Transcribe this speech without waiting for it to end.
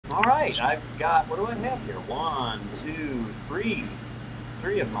All right, I've got, what do I have here? One, two, three.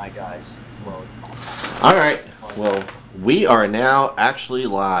 Three of my guys load. All right. Well, we are now actually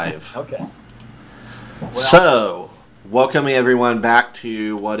live. Okay. Well, So, welcoming everyone back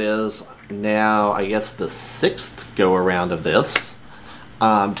to what is now, I guess, the sixth go around of this.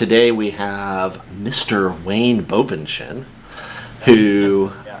 Today we have Mr. Wayne Bovenschen, that is who,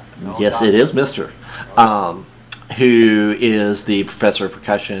 Mr. Yes, no yes, it is doctor. Mr. Okay. Um, who is the professor of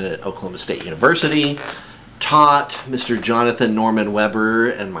percussion at Oklahoma State University, taught Mr. Jonathan Norman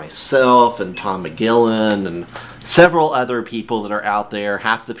Weber and myself and Tom McGillen and several other people that are out there,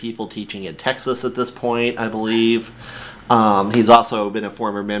 half the people teaching in Texas at this point, I believe. He's also been a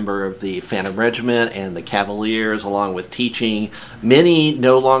former member of the Phantom Regiment and the Cavaliers, along with teaching many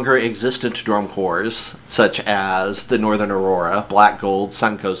no longer existent drum corps, such as the Northern Aurora, Black Gold,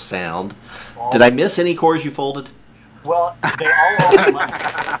 Suncoast Sound. Did All I of miss those. any corps you folded? Well, they all owe me money.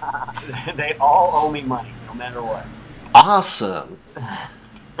 They all owe me money, no matter what. Awesome.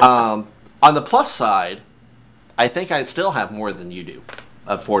 On the plus side, I think I still have more than you do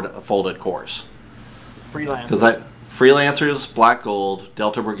of folded cores. Because Freelancers. I freelancers, Black Gold,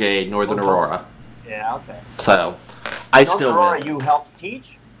 Delta Brigade, Oh, Northern Delta. Aurora. Yeah, okay. So I Northern still win. Aurora, you helped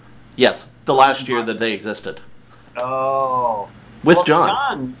teach? Yes, the And then last year that they existed oh. with Well,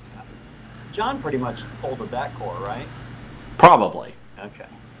 John, John pretty much folded that core, right? probably. Okay.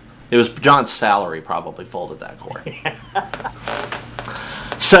 It was John's salary probably folded that core.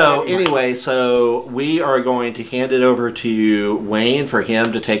 So Anyway, anyway, so we are going to hand it over to Wayne for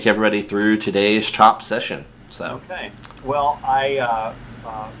him to take everybody through today's chop session. So okay. Well,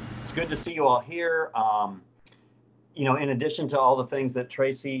 it's good to see you all here. In addition to all the things that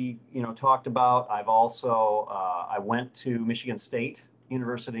Tracy, talked about, I've also I went to Michigan State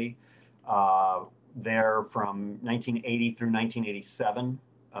University there from 1980 through 1987.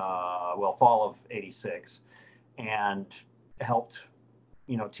 Fall of '86, and helped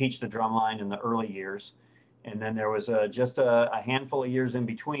teach the drumline in the early years. And then there was just a handful of years in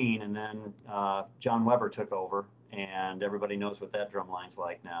between, and then John Weber took over, and everybody knows what that drum line's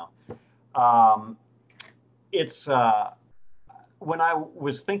like now. Um, it's When I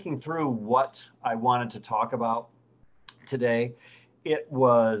was thinking through what I wanted to talk about today, it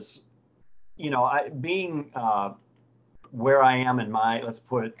was, being where I am in my, let's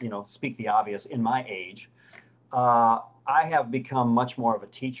put it, speak the obvious, in my age. I have become much more of a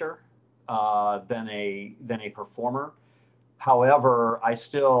teacher than a performer. However, I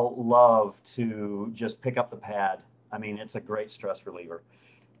still love to just pick up the pad. I mean, it's a great stress reliever.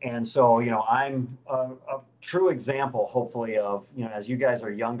 And so, I'm a true example, hopefully, of, as you guys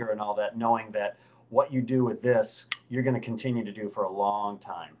are younger and all that, knowing that what you do with this, you're going to continue to do for a long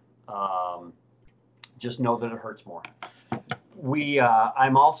time. Just know that it hurts more.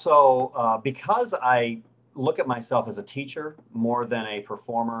 I'm also, because I look at myself as a teacher more than a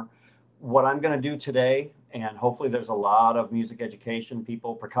performer, what I'm going to do today, and hopefully there's a lot of music education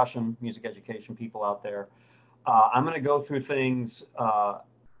people, percussion music education people out there. I'm going to go through things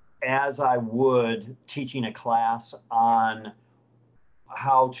as I would teaching a class on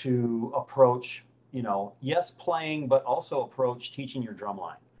how to approach, yes, playing, but also approach teaching your drum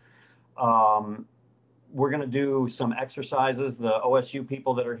line. Um, we're going to do some exercises. The OSU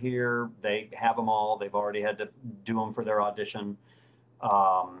people that are here, they have them all. They've already had to do them for their audition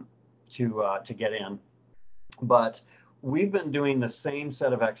um, to get in. But we've been doing the same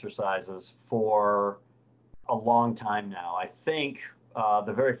set of exercises for a long time now. I think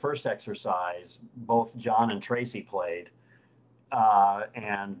the very first exercise, both John and Tracy played,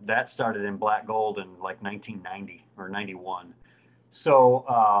 and that started in Black Gold in like 1990 or 91. So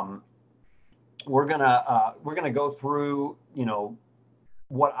we're gonna go through,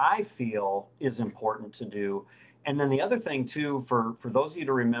 what I feel is important to do, and then the other thing too, for those of you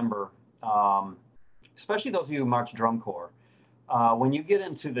to remember, um, especially those of you who march drum corps, when you get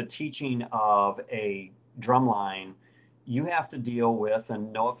into the teaching of a drum line, you have to deal with,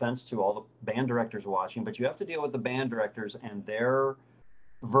 and no offense to all the band directors watching, but you have to deal with the band directors and their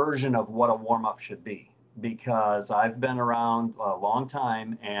version of what a warm up should be. Because I've been around a long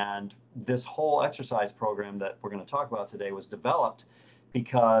time, and this whole exercise program that we're going to talk about today was developed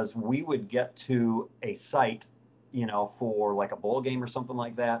because we would get to a site, for like a bowl game or something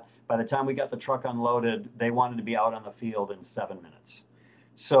like that. By the time we got the truck unloaded, they wanted to be out on the field in 7 minutes.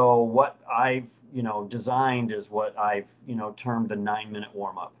 So what I've, designed is what I've, termed the 9 minute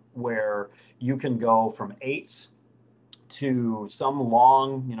warm up, where you can go from eights to some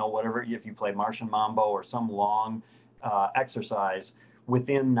long, whatever, if you play Martian Mambo or some long exercise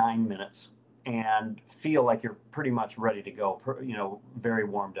within 9 minutes. and feel like you're pretty much ready to go, very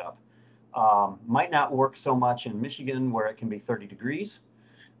warmed up. Might not work so much in Michigan where it can be 30 degrees,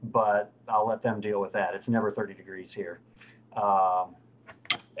 but I'll let them deal with that. It's never 30 degrees here. Um,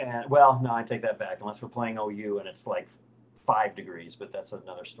 and well, no, I take that back, unless we're playing OU and it's like 5 degrees, but that's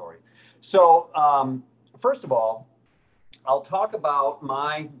another story. So, first of all, I'll talk about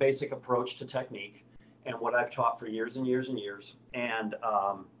my basic approach to technique and what I've taught for years and years and years. And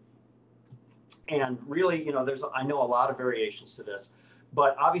really, I know a lot of variations to this,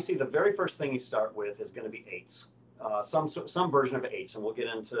 but obviously the very first thing you start with is going to be eights, some version of eights, and we'll get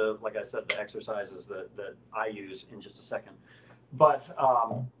into, like I said, the exercises that I use in just a second. But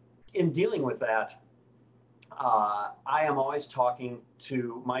in dealing with that, I am always talking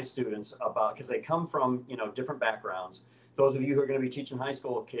to my students about, because they come from different backgrounds. Those of you who are going to be teaching high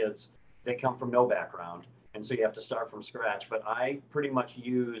school kids, they come from no background, and so you have to start from scratch. But I pretty much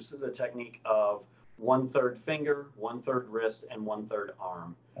use the technique of 1/3 finger, 1/3 wrist, and 1/3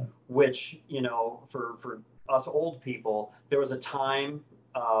 arm, which for us old people, there was a time,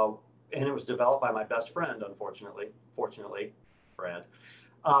 and it was developed by my best friend, fortunately, Brad,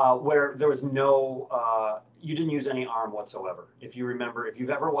 where there was you didn't use any arm whatsoever. If you remember, if you've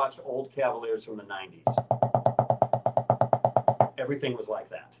ever watched old Cavaliers from the 90s, everything was like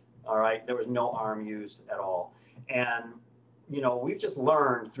that. All right. There was no arm used at all. And, we've just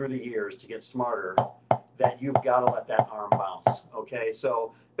learned through the years to get smarter that you've got to let that arm bounce. Okay.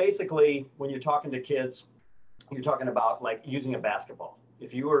 So basically, when you're talking to kids, you're talking about like using a basketball.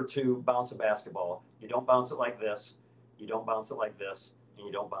 If you were to bounce a basketball, you don't bounce it like this, you don't bounce it like this, and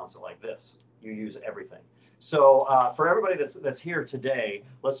you don't bounce it like this. You use everything. So for everybody that's here today,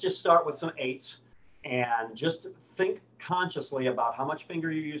 let's just start with some eights and just think consciously about how much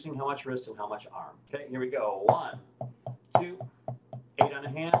finger you're using, how much wrist, and how much arm. Okay, here we go. 1, 2, 8 on a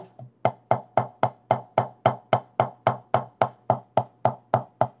hand.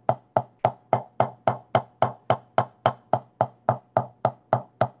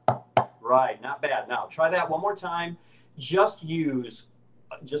 Right, not bad. Now try that one more time. Just so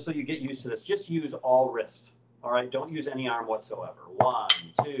you get used to this, just use all wrist. All right, don't use any arm whatsoever. 1,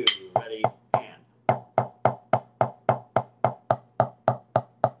 2, ready, and.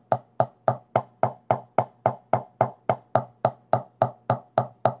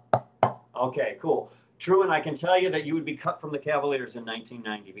 Okay, cool. True, and I can tell you that you would be cut from the Cavaliers in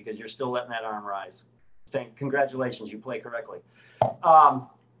 1990 because you're still letting that arm rise. Congratulations, you play correctly.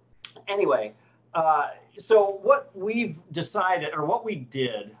 Anyway, so what we've decided, or what we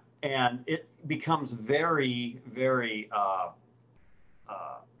did, and it becomes very, very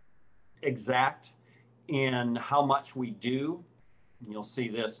exact in how much we do. You'll see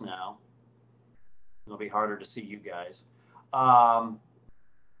this now. It'll be harder to see you guys.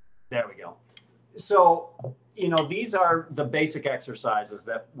 There we go. So, these are the basic exercises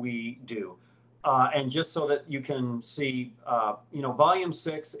that we do. And just so that you can see, volume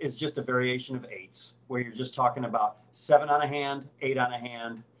 6 is just a variation of eights, where you're just talking about 7 on a hand, 8 on a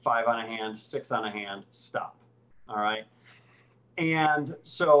hand, 5 on a hand, 6 on a hand, stop. All right. And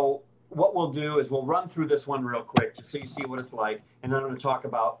so what we'll do is we'll run through this one real quick just so you see what it's like. And then I'm going to talk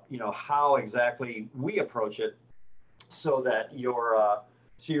about, how exactly we approach it so that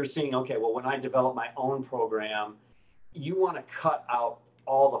you're seeing, okay, well, when I develop my own program, you want to cut out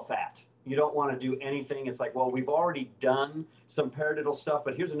all the fat. You don't want to do anything. It's like, well, we've already done some paradiddle stuff,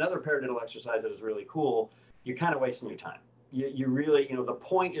 but here's another paradiddle exercise that is really cool. You're kind of wasting your time. You really, the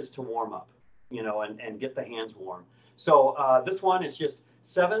point is to warm up, and get the hands warm. So this one is just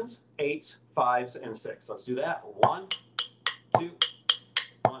 7s, 8s, 5s, and 6. Let's do that. 1, 2,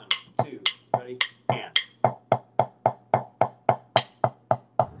 1, 2, ready, and.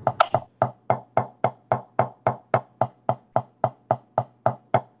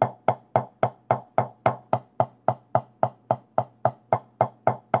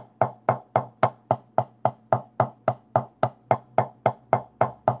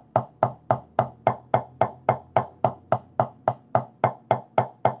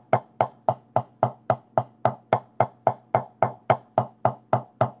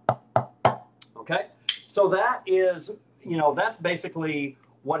 Okay, so that is, that's basically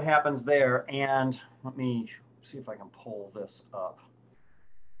what happens there. And let me see if I can pull this up.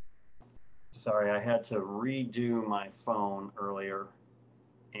 Sorry, I had to redo my phone earlier.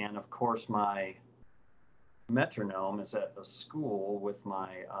 And of course, my metronome is at the school with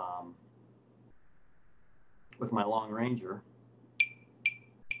my Long Ranger.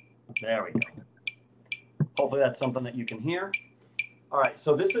 There we go. Hopefully that's something that you can hear. All right,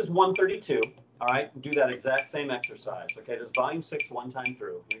 so this is 132. All right, do that exact same exercise. Okay, this volume 6 one time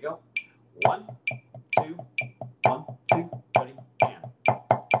through. Here we go. 1, 2, 1, 2, ready, and.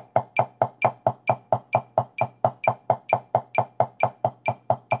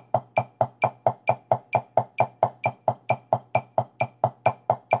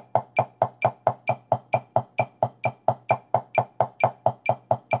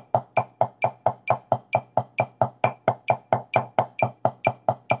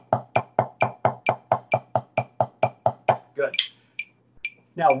 Good.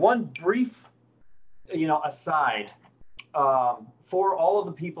 Now, one brief, aside, for all of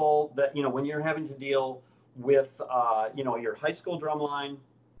the people that, when you're having to deal with, your high school drum line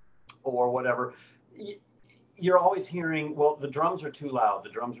or whatever, you're always hearing, well, the drums are too loud. The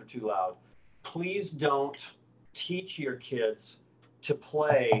drums are too loud. Please don't teach your kids to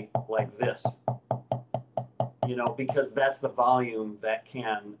play like this, because that's the volume that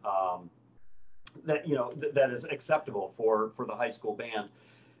can, that is acceptable for the high school band.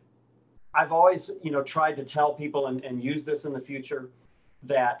 I've always, tried to tell people and use this in the future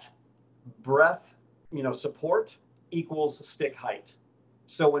that breath, support equals stick height.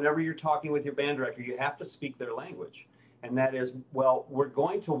 So whenever you're talking with your band director, you have to speak their language. And that is, well, we're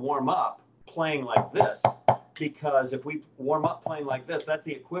going to warm up playing like this, because if we warm up playing like this, that's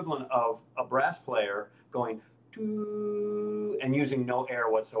the equivalent of a brass player going doo and using no air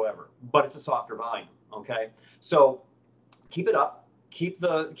whatsoever, but it's a softer volume. Okay. So keep it up, keep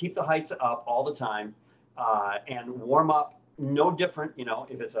the heights up all the time, and warm up no different,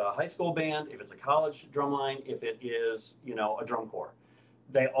 if it's a high school band, if it's a college drum line, if it is, a drum corps,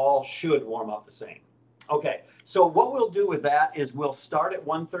 they all should warm up the same. Okay, so what we'll do with that is we'll start at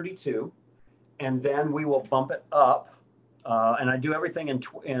 132, and then we will bump it up, and I do everything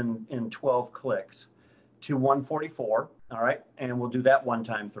in 12 clicks to 144. All right, and we'll do that one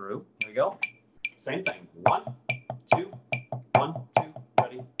time through. Here we go. Same thing. 1, 2, 1, 2,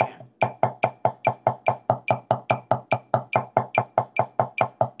 ready, and.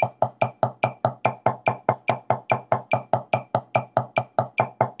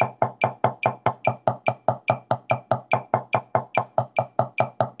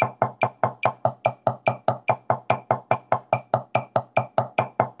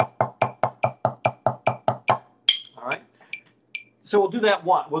 All right. So we'll do that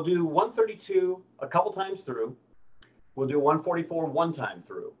one. We'll do 132 a couple times through. We'll do 144 one time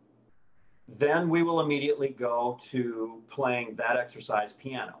through. Then we will immediately go to playing that exercise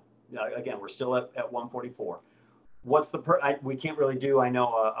piano. Again, we're still at 144. What's the we can't really do, I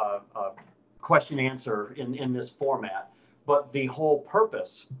know, a question answer in this format, but the whole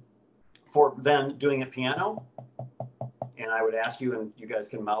purpose for then doing it piano, and I would ask you, and you guys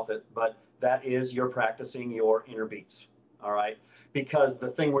can mouth it, but that is you're practicing your inner beats. All right. Because the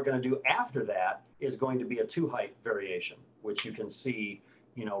thing we're going to do after that is going to be a 2-height variation, which you can see,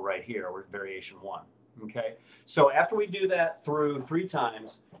 right here, with variation 1. Okay. So after we do that through 3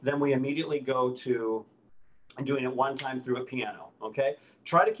 times, then we immediately go to doing it 1 time through a piano. Okay.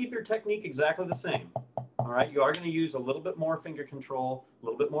 Try to keep your technique exactly the same. All right. You are going to use a little bit more finger control, a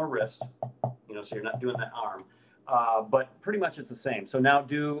little bit more wrist, so you're not doing that arm, but pretty much it's the same. So now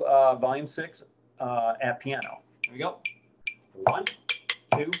do volume 6 at piano. Here we go. 1,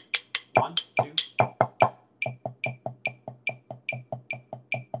 2, 1, 2.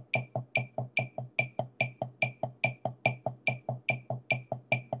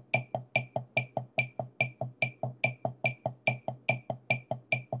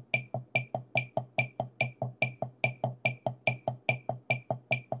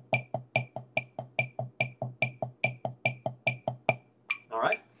 All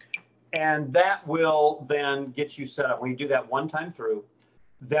right. And that will then get you set up. When you do that 1 time through,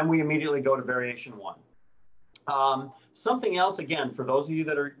 then we immediately go to variation 1. Something else, again, for those of you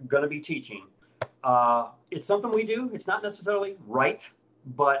that are going to be teaching, it's something we do. It's not necessarily right,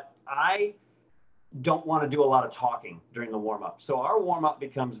 but I don't want to do a lot of talking during the warm-up. So our warm-up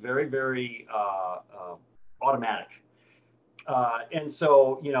becomes very, very automatic. And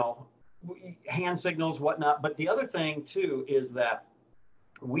so, hand signals, whatnot. But the other thing, too, is that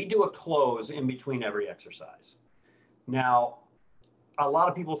we do a close in between every exercise. Now, a lot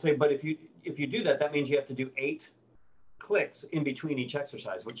of people say, but if you do that, that means you have to do 8 clicks in between each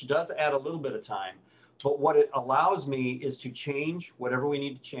exercise, which does add a little bit of time. But what it allows me is to change whatever we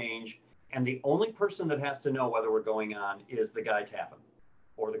need to change. And the only person that has to know whether we're going on is the guy tapping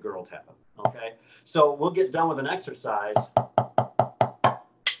or the girl tapping. Okay. So we'll get done with an exercise.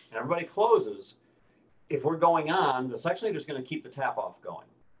 Everybody closes. If we're going on, the section leader is going to keep the tap off going.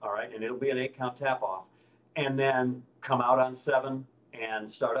 All right. And it'll be an 8-count tap off. And then come out on 7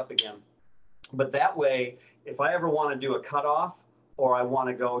 and start up again. But that way, if I ever want to do a cutoff, or I want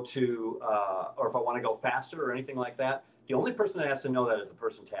to go to, or if I want to go faster or anything like that, the only person that has to know that is the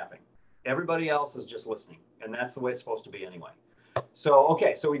person tapping. Everybody else is just listening, and that's the way it's supposed to be anyway. So,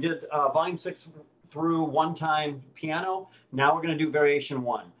 okay, so we did volume 6 through one time piano. Now we're going to do variation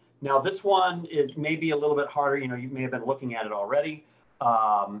 1. Now this one is maybe a little bit harder. You know, you may have been looking at it already,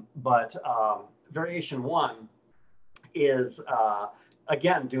 but variation 1 is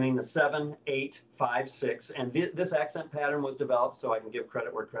again doing the 7, 8, 5, 6, and this accent pattern was developed, so I can give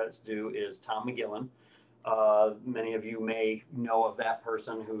credit where credit's due, is Tom McGillen. Many of you may know of that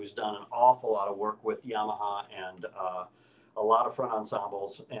person, who's done an awful lot of work with Yamaha and a lot of front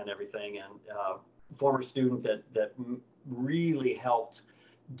ensembles and everything, and former student that really helped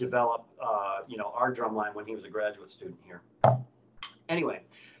develop you know, our drumline when he was a graduate student here. Anyway,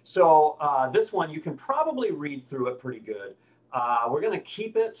 so this one you can probably read through it pretty good. We're going to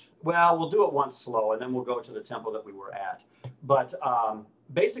keep it, well, we'll do it once slow, and then we'll go to the tempo that we were at. But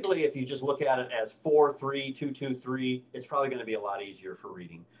basically, if you just look at it as 4, 3, 2, 2, 3, it's probably going to be a lot easier for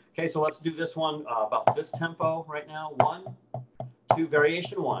reading. Okay, so let's do this one about this tempo right now. 1, 2,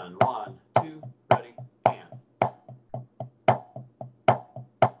 variation 1. 1, 2, ready, and.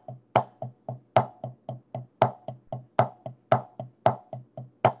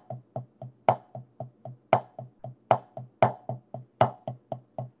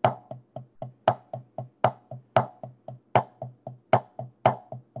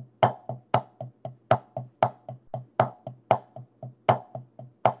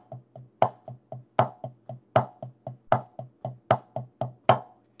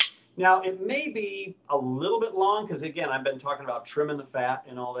 Now, it may be a little bit long because, again, I've been talking about trimming the fat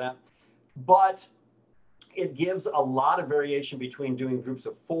and all that, but it gives a lot of variation between doing groups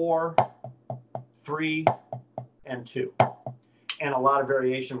of 4, 3, and 2, and a lot of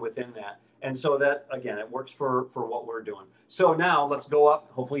variation within that. And so that, again, it works for what we're doing. So now let's go up.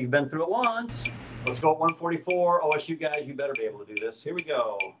 Hopefully you've been through it once. Let's go at 144. OSU guys, you better be able to do this. Here we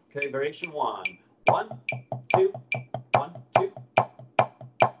go. Okay, variation 1. 1, 2, 1, 2.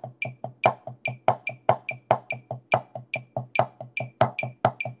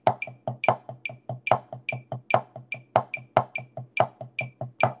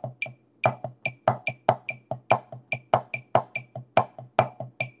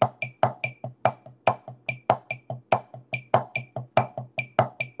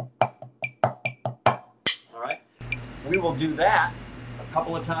 We will do that a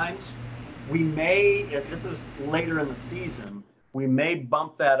couple of times. We may, if this is later in the season, we may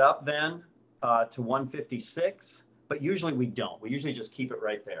bump that up then to 156, but usually we don't. We usually just keep it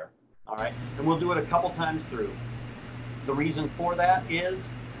right there. All right, and we'll do it a couple times through. The reason for that is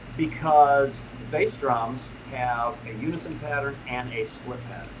because bass drums have a unison pattern and a split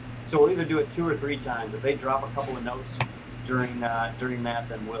pattern. So we'll either do it 2 or 3 times. If they drop a couple of notes during that,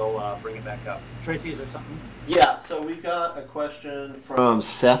 then we'll bring it back up. Tracy, is there something? Yeah, so we've got a question from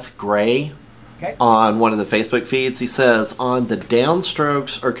Seth Gray Okay. on one of the Facebook feeds. He says, on the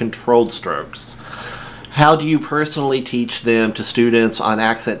downstrokes or controlled strokes, how do you personally teach them to students on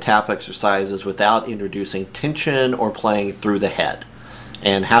accent tap exercises without introducing tension or playing through the head?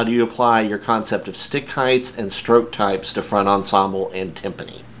 And how do you apply your concept of stick heights and stroke types to front ensemble and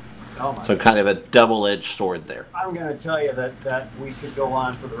timpani? Oh my So kind of a double-edged sword there. I'm going to tell you that we could go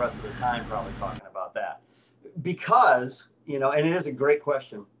on for the rest of the time probably talking about that. Because, you know, and it is a great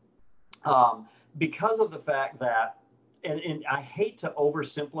question, because of the fact that, and I hate to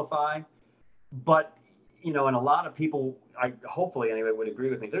oversimplify, but, you know, and a lot of people, hopefully anyway, would agree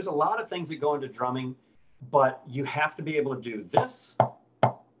with me. There's a lot of things that go into drumming, but you have to be able to do this,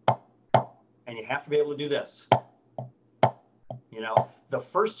 and you have to be able to do this. You know, the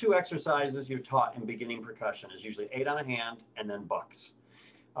first 2 exercises you're taught in beginning percussion is usually 8 on a hand and then bucks.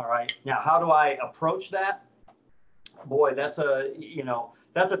 All right. Now, how do I approach that? Boy, that's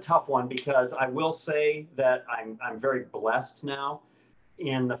a tough one, because I will say that I'm very blessed now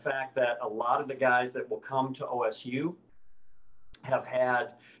in the fact that a lot of the guys that will come to OSU have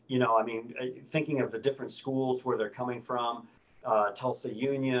had, you know, I mean, thinking of the different schools where they're coming from, Tulsa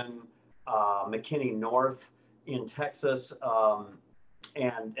Union, McKinney North in Texas,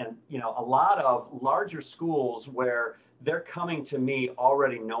 and you know, a lot of larger schools where they're coming to me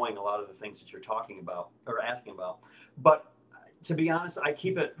already knowing a lot of the things that you're talking about or asking about. But to be honest, I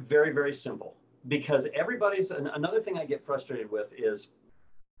keep it very, very simple, because another thing I get frustrated with is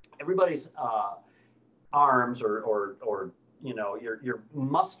everybody's arms or you know, your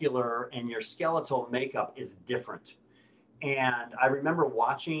muscular and your skeletal makeup is different. And I remember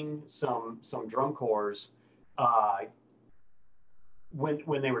watching some drum corps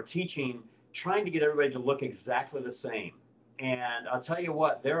when they were teaching, trying to get everybody to look exactly the same. And I'll tell you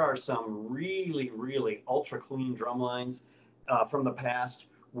what, there are some really, really ultra clean drum lines from the past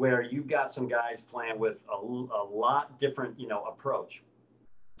where you've got some guys playing with a lot different, approach.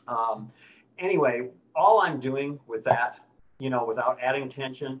 Um, anyway, all I'm doing with that, without adding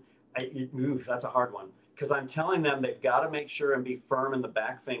tension, that's a hard one because I'm telling them they've got to make sure and be firm in the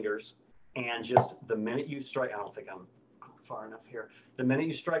back fingers. And just the minute you strike, I don't think I'm far enough here. The minute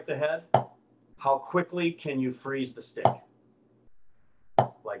you strike the head, how quickly can you freeze the stick?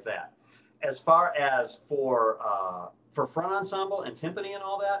 Like that. As far as for front ensemble and timpani and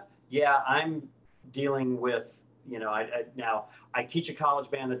all that, yeah, I'm dealing with, now I teach a college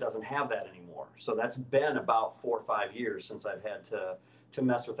band that doesn't have that anymore. So that's been about 4 or 5 years since I've had to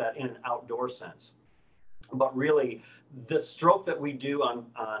mess with that in an outdoor sense. But really, the stroke that we do on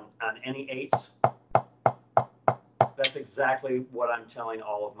any eights, that's exactly what I'm telling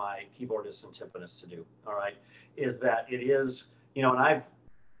all of my keyboardists and timpanists to do. All right, is that it is, and I've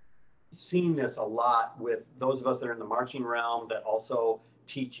seen this a lot with those of us that are in the marching realm that also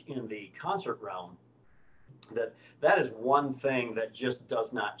teach in the concert realm. That is one thing that just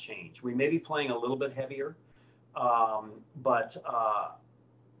does not change. We may be playing a little bit heavier, but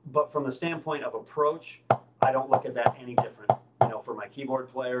from the standpoint of approach, I don't look at that any different. For my keyboard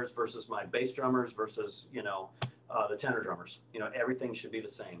players versus my bass drummers versus the tenor drummers. Everything should be the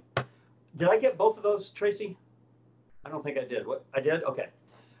same. Did I get both of those, Tracy? I don't think I did. What I did? Okay.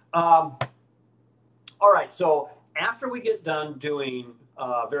 All right. So after we get done doing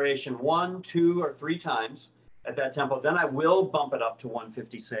variation 1, 2, or 3 times at that tempo, then I will bump it up to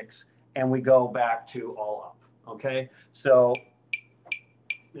 156, and we go back to all up. Okay. So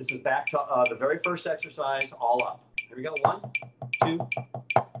this is back to the very first exercise, all up. Here we go. 1, 2.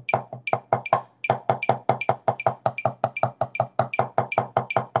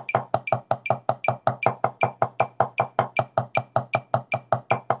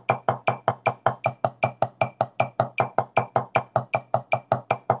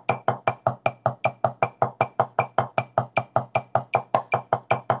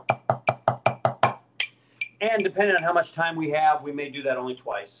 And depending on how much time we have, we may do that only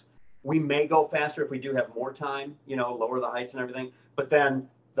twice. We may go faster if we do have more time, lower the heights and everything. But then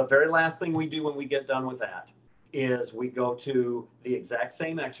the very last thing we do when we get done with that is we go to the exact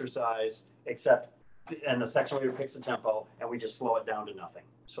same exercise, and the section leader picks a tempo, and we just slow it down to nothing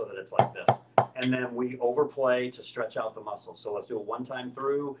so that it's like this. And then we overplay to stretch out the muscles. So let's do it one time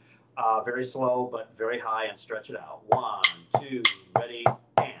through, very slow, but very high, and stretch it out. 1, 2, ready,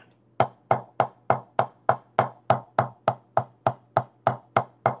 and.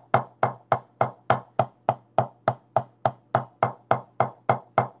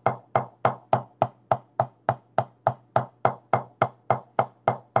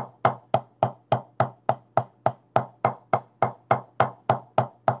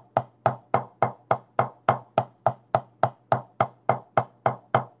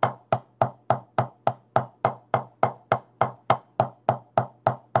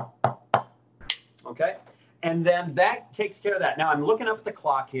 Okay, and then that takes care of that. Now I'm looking up at the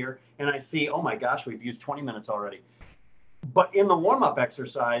clock here, and I see, oh my gosh, we've used 20 minutes already. But in the warm-up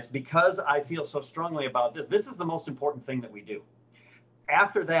exercise, because I feel so strongly about this is the most important thing that we do.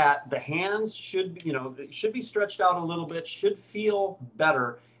 After that, the hands should be stretched out a little bit, should feel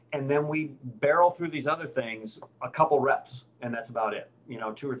better, and then we barrel through these other things a couple reps, and that's about it.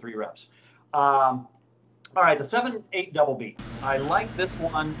 2 or 3 reps. All right, the 7/8 double beat. I like this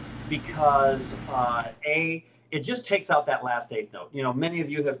one because it just takes out that last eighth note. Many of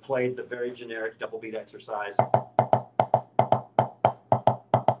you have played the very generic double beat exercise.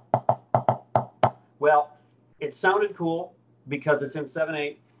 Well, it sounded cool because it's in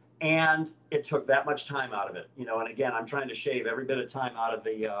 7/8, and it took that much time out of it. And again, I'm trying to shave every bit of time out of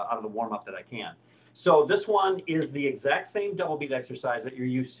the warm up that I can. So this one is the exact same double beat exercise that you're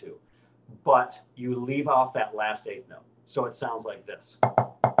used to, but you leave off that last eighth note. So it sounds like this.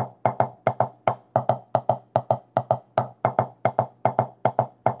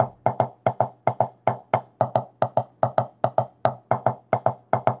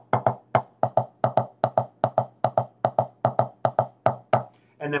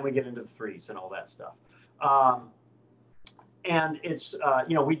 And then we get into the threes and all that stuff. And it's,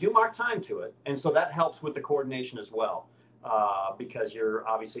 we do mark time to it. And so that helps with the coordination as well, because you're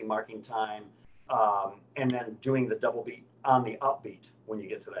obviously marking time and then doing the double beat on the upbeat when you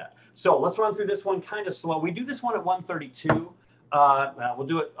get to that. So let's run through this one kind of slow. We do this one at 132. We'll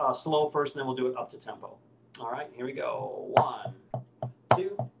do it slow first, and then we'll do it up to tempo. All right, here we go. 1,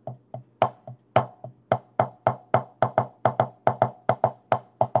 2.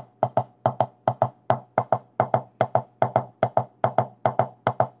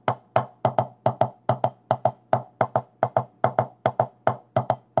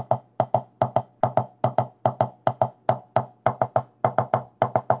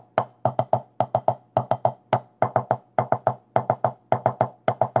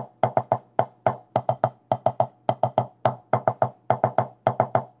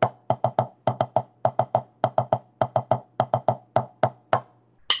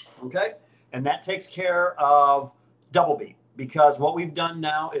 Okay. And that takes care of double beat, because what we've done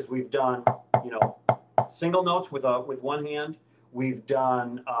now is we've done, you know, single notes with one hand. We've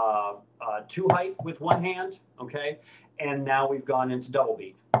done two height with one hand. Okay. And now we've gone into double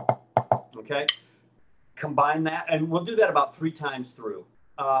beat. Okay. Combine that, and we'll do that about 3 times through.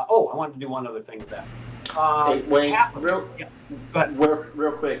 Oh, I wanted to do one other thing with that. Hey, wait, Yeah, but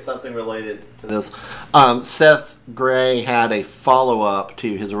real quick, something related to this. Seth Gray had a follow up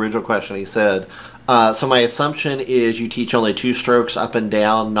to his original question. He said, "So my assumption is you teach only 2 strokes up and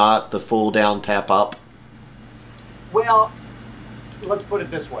down, not the full down tap up." well, let's put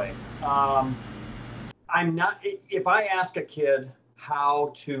it this way. I'm not. If I ask a kid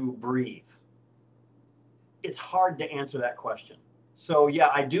how to breathe, it's hard to answer that question. So yeah,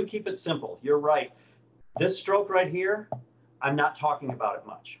 I do keep it simple. You're right. This stroke right here, I'm not talking about it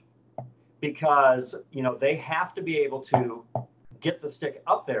much, because they have to be able to get the stick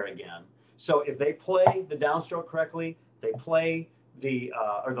up there again. So if they play the downstroke correctly, they play the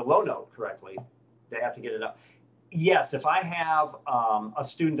or the low note correctly, they have to get it up. Yes, if I have a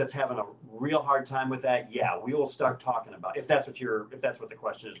student that's having a real hard time with that, yeah, we will start talking about, if that's what the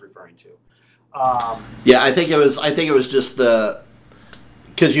question is referring to. Yeah, I think it was. I think it was just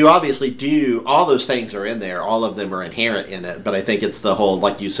because you obviously do all those things are in there. All of them are inherent in it. But I think it's the whole,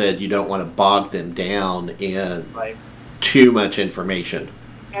 like you said, you don't want to bog them down in Right. too much information.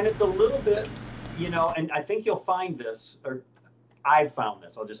 And it's a little bit, and I think you'll find this, or I've found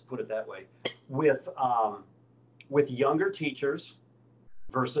this. I'll just put it that way, with younger teachers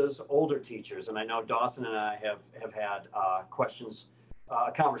versus older teachers. And I know Dawson and I have had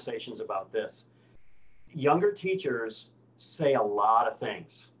conversations about this. Younger teachers say a lot of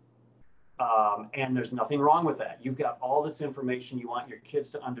things. And there's nothing wrong with that. You've got all this information. You want your kids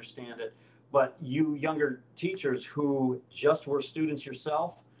to understand it. But you younger teachers who just were students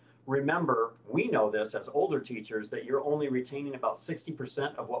yourself, remember, we know this as older teachers, that you're only retaining about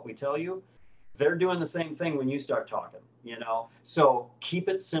 60% of what we tell you. They're doing the same thing when you start talking, So keep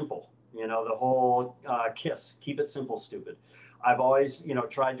it simple, the whole KISS, keep it simple, stupid. I've always,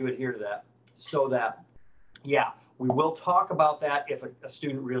 tried to adhere to that, so that, yeah, we will talk about that if a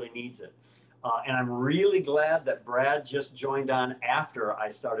student really needs it. And I'm really glad that Brad just joined on after I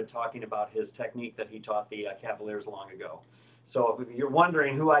started talking about his technique that he taught the Cavaliers long ago. So if you're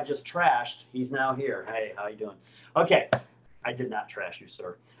wondering who I just trashed, he's now here. Hey, how you doing? Okay, I did not trash you,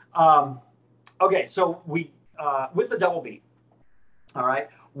 sir. Okay, so we with the double beat. All right,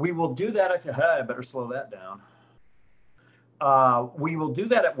 we will do that at. I better slow that down. We will do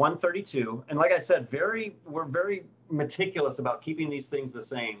that at 132, and like I said, we're very meticulous about keeping these things the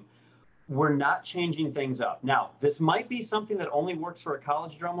same. We're not changing things up. Now, this might be something that only works for a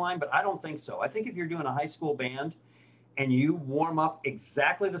college drum line, but I don't think so. I think if you're doing a high school band and you warm up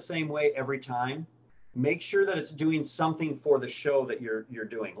exactly the same way every time, make sure that it's doing something for the show that you're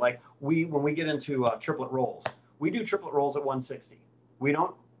doing. Like when we get into triplet rolls, we do triplet rolls at 160. We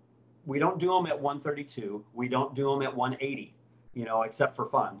don't do them at 132. We don't do them at 180, except for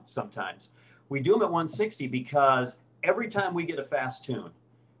fun sometimes. We do them at 160 because every time we get a fast tune,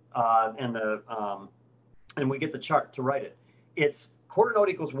 and we get the chart to write it, it's quarter note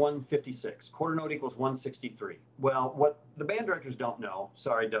equals 156, quarter note equals 163. Well, what the band directors don't know,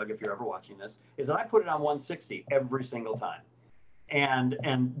 sorry, Doug, if you're ever watching this, is that I put it on 160 every single time.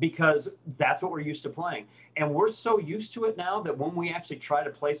 And because that's what we're used to playing. And we're so used to it now that when we actually try to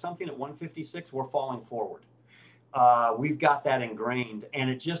play something at 156, we're falling forward. We've got that ingrained, and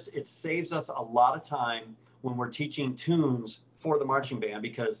it saves us a lot of time when we're teaching tunes for the marching band,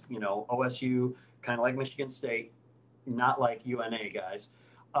 because, OSU, kind of like Michigan State, not like UNA guys,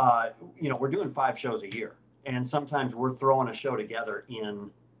 we're doing 5 shows a year. And sometimes we're throwing a show together in,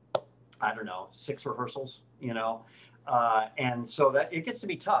 I don't know, 6 rehearsals, and so that it gets to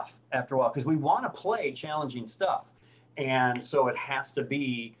be tough after a while, because we want to play challenging stuff. And so it has to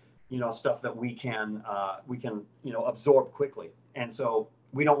be, stuff that we can absorb quickly. And so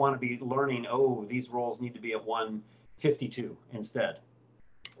we don't want to be learning, oh, these rolls need to be at 152 instead.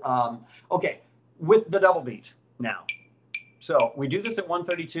 Okay, with the double beat now. So we do this at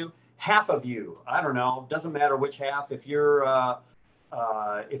 132. Half of you, I don't know, doesn't matter which half. If you're,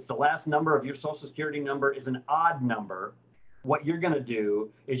 if the last number of your social security number is an odd number, what you're going to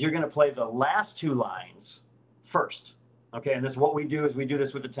do is you're going to play the last 2 lines first. Okay, and this, what we do is we do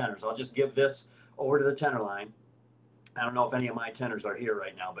this with the tenors. I'll just give this over to the tenor line. I don't know if any of my tenors are here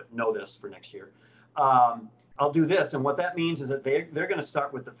right now, but know this for next year. I'll do this, and what that means is that they're going to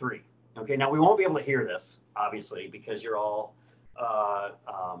start with the 3. Okay, now we won't be able to hear this, obviously, because you're all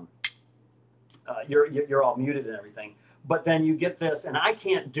you're all muted and everything. But then you get this, and I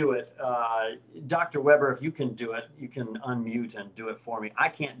can't do it. Dr. Weber, if you can do it, you can unmute and do it for me. I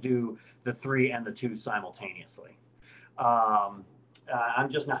can't do the 3 and the 2 simultaneously. I'm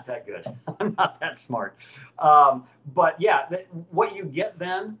just not that good. I'm not that smart. But yeah, what you get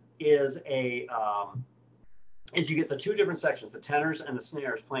then is you get the 2 different sections, the tenors and the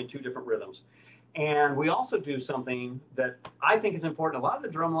snares playing 2 different rhythms. And we also do something that I think is important. A lot of the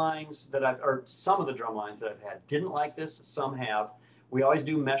drum lines or some of the drum lines that I've had didn't like this. Some have. We always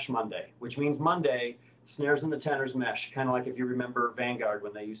do mesh Monday, which means Monday, snares and the tenors mesh, kind of like if you remember Vanguard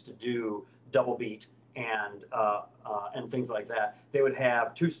when they used to do double beat and things like that. They would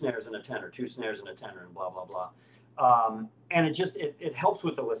have 2 snares and a tenor, 2 snares and a tenor, and blah, blah, blah. And it helps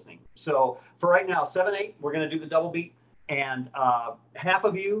with the listening. So for right now, 7/8, we're going to do the double beat. And half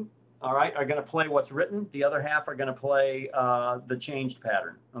of you, all right, are going to play what's written. The other half are going to play the changed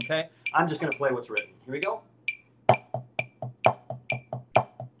pattern, okay? I'm just going to play what's written. Here we go.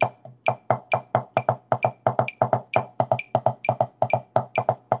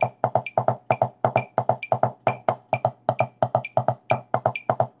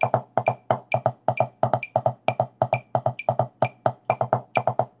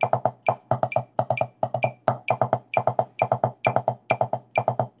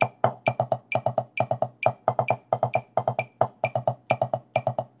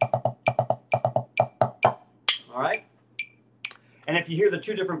 All right. And if you hear the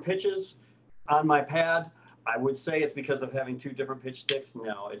 2 different pitches on my pad, I would say it's because of having 2 different pitch sticks.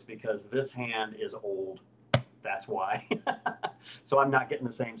 No, it's because this hand is old. That's why. So I'm not getting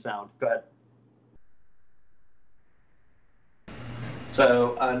the same sound. Go ahead.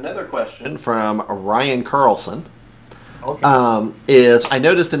 So another question from Ryan Carlson. Okay. Is I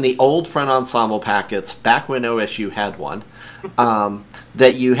noticed in the old front ensemble packets, back when OSU had one,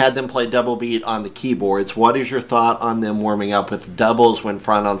 that you had them play double beat on the keyboards. What is your thought on them warming up with doubles when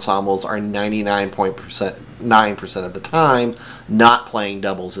front ensembles are 99.9% of the time not playing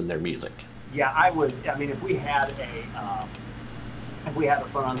doubles in their music? Yeah, I would. I mean, if we had a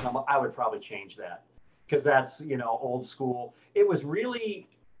front ensemble, I would probably change that because that's old school. It was really,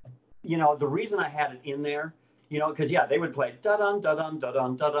 the reason I had it in there. Because they would play da dun da dun da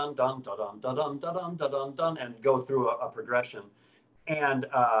dun da dun dun da dun da dun da dun da dun dun and go through a progression and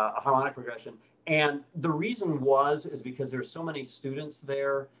a harmonic progression. And the reason is because there's so many students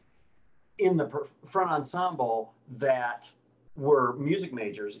there in the front ensemble that were music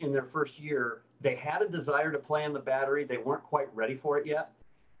majors in their first year. They had a desire to play on the battery. They weren't quite ready for it yet.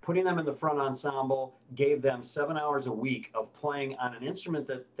 Putting them in the front ensemble gave them 7 hours a week of playing on an instrument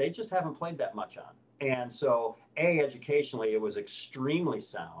that they just haven't played that much on. And so, educationally, it was extremely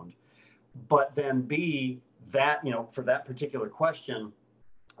sound. But then B, that, for that particular question,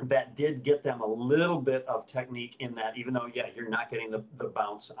 that did get them a little bit of technique in that, even though, you're not getting the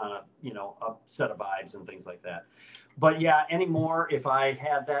bounce on a set of vibes and things like that. But anymore, if I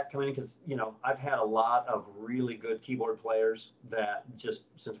had that come in, because, I've had a lot of really good keyboard players that just,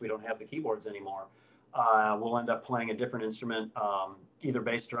 since we don't have the keyboards anymore, we'll end up playing a different instrument, either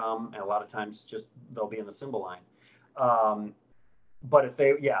bass drum, and a lot of times just they'll be in the cymbal line. But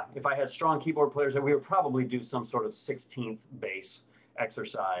if I had strong keyboard players, we would probably do some sort of 16th bass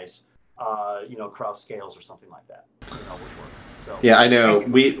exercise, cross scales or something like that. Would work. So yeah, I know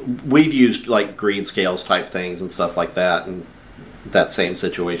we've used like green scales type things and stuff like that, and that same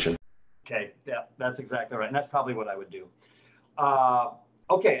situation. Okay, yeah, that's exactly right, and that's probably what I would do.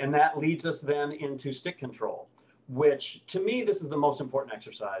 Okay, and that leads us then into stick control, which to me, this is the most important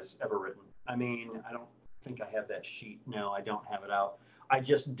exercise ever written. I mean, I don't think I have that sheet. No, I don't have it out. I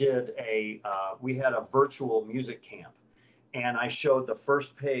just did we had a virtual music camp, and I showed the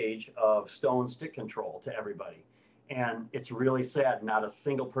first page of Stone stick control to everybody. And it's really sad. Not a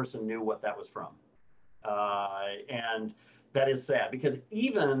single person knew what that was from. And that is sad because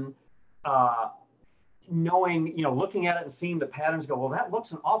even knowing, looking at it and seeing the patterns go, well, that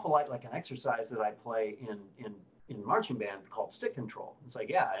looks an awful lot like an exercise that I play in marching band called stick control. It's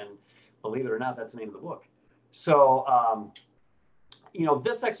like, and believe it or not, that's the name of the book. So,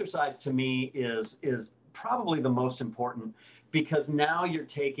 this exercise to me is probably the most important because now you're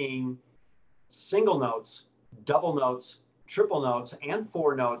taking single notes, double notes, triple notes, and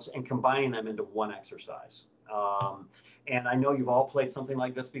 4 notes and combining them into one exercise. And I know you've all played something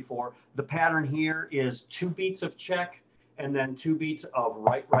like this before. The pattern here is 2 beats of check and then 2 beats of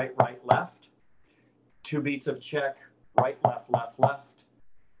right, right, right, left. 2 beats of check, right, left, left, left.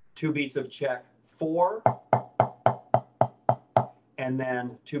 2 beats of check, 4. And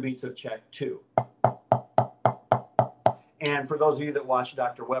then 2 beats of check, 2. And for those of you that watch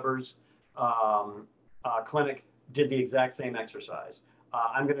Dr. Weber's clinic, did the exact same exercise.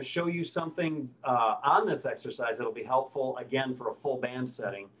 I'm going to show you something on this exercise that'll be helpful, again, for a full band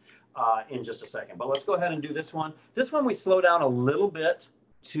setting in just a second. But let's go ahead and do this one. This one we slow down a little bit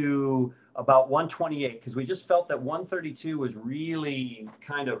to about 128 because we just felt that 132 was really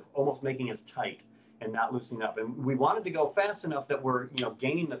kind of almost making us tight and not loosening up. And we wanted to go fast enough that we're,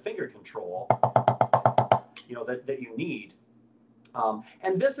 gaining the finger control, that you need.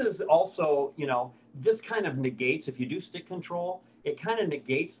 And this is also, this kind of negates, if you do stick control, it kind of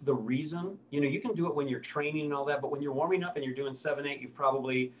negates the reason. You can do it when you're training and all that, but when you're warming up and you're doing 7/8, you've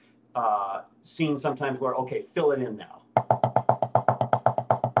probably seen sometimes where, okay, fill it in now.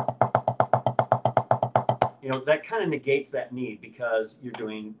 That kind of negates that need because you're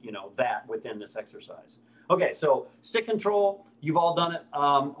doing, that within this exercise. Okay, so stick control, you've all done it.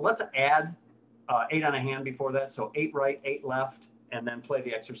 Let's add 8 on a hand before that. So 8 right, 8 left, and then play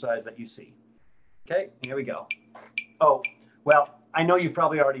the exercise that you see. Okay, here we go. Oh, well, I know you've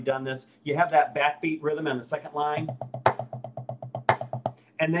probably already done this. You have that backbeat rhythm in the second line,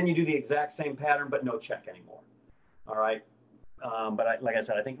 and then you do the exact same pattern, but no check anymore. All right, but like I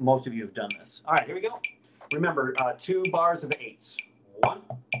said, I think most of you have done this. All right, here we go. Remember, 2 bars of 8s. 1,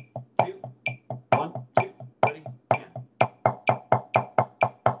 2, 1, 2, ready, and.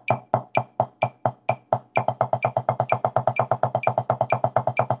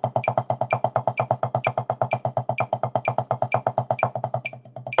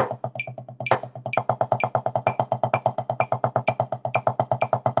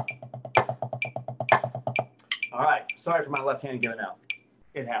 All right, sorry for my left hand giving out.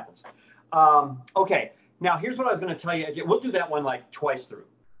 It happens. Okay. Now, here's what I was going to tell you. We'll do that one like twice through,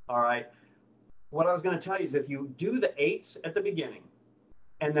 all right? What I was going to tell you is if you do the 8s at the beginning,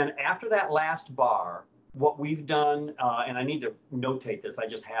 and then after that last bar, what we've done, and I need to notate this, I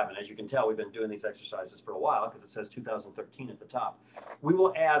just haven't. As you can tell, we've been doing these exercises for a while because it says 2013 at the top. We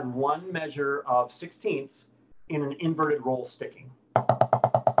will add 1 measure of 16ths in an inverted roll sticking,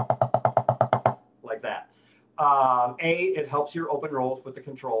 like that. It helps your open rolls with the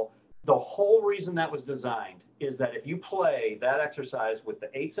control. The whole reason that was designed is that if you play that exercise with the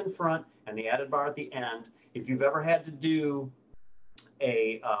 8s in front and the added bar at the end, if you've ever had to do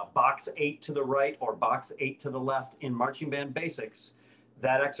a box 8 to the right or box 8 to the left in marching band basics,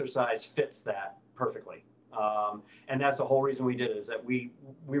 that exercise fits that perfectly. And that's the whole reason we did it, is that we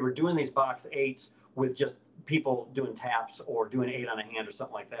were doing these box 8s with just people doing taps or doing 8 on a hand or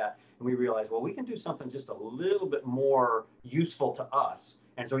something like that. And we realized, well, we can do something just a little bit more useful to us.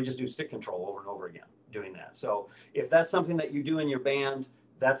 And so we just do stick control over and over again doing that. So if that's something that you do in your band,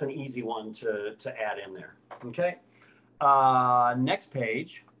 that's an easy one to add in there. Okay. Next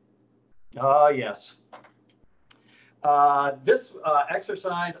page. Yes. This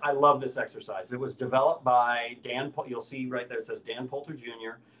exercise, I love this exercise. It was developed by Dan. You'll see right there, it says Dan Poulter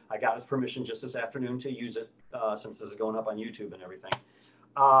Jr. I got his permission just this afternoon to use it since this is going up on YouTube and everything.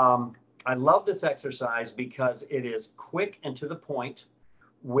 I love this exercise because it is quick and to the point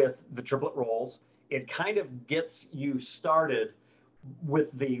with the triplet rolls. It kind of gets you started with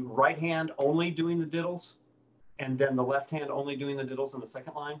the right hand only doing the diddles and then the left hand only doing the diddles in the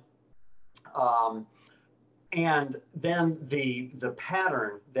second line. And then the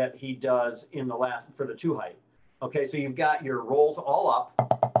pattern that he does in the last for the 2 height. Okay, so you've got your rolls all up.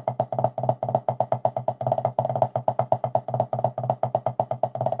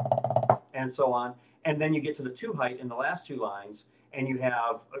 And so on. And then you get to the 2 height in the last 2 lines, and you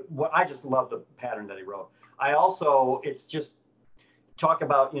have what I just love the pattern that he wrote. I also, it's just talk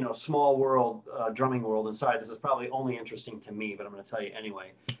about, small world, drumming world. And sorry, this is probably only interesting to me, but I'm going to tell you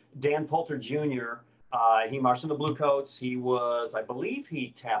anyway. Dan Poulter Jr., he marched in the Bluecoats. He was, I believe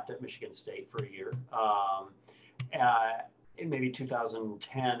he tapped at Michigan State for a year, in maybe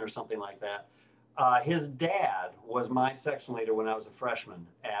 2010 or something like that. His dad was my section leader when I was a freshman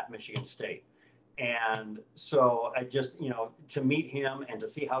at Michigan State. And so I just, to meet him and to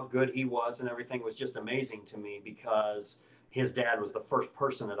see how good he was and everything was just amazing to me because his dad was the first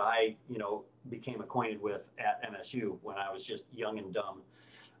person that I, became acquainted with at MSU when I was just young and dumb.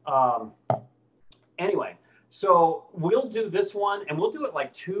 Anyway, so we'll do this one and we'll do it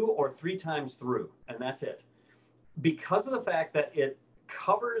like 2 or 3 times through, and that's it. Because of the fact that it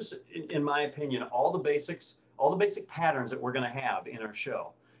covers, in my opinion, all the basic patterns that we're going to have in our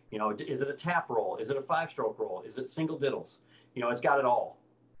show. Is it a tap roll? Is it a 5-stroke roll? Is it single diddles? It's got it all.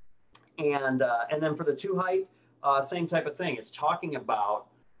 And then for the 2 height, same type of thing. It's talking about,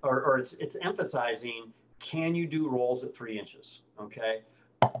 or it's emphasizing, can you do rolls at 3 inches? Okay.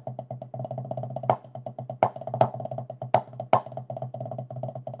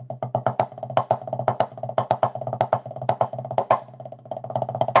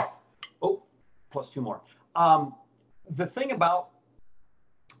 almost two more. The thing about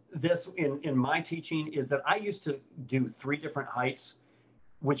this in my teaching is that I used to do three different heights,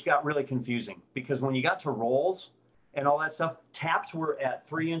 which got really confusing because when you got to rolls and all that stuff, taps were at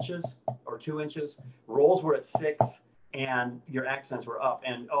 3 inches or 2 inches, rolls were at 6, and your accents were up.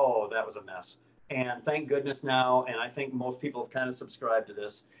 And oh, that was a mess. And thank goodness now, and I think most people have kind of subscribed to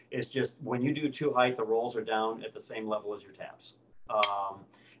this, is just when you do 2 height, the rolls are down at the same level as your taps.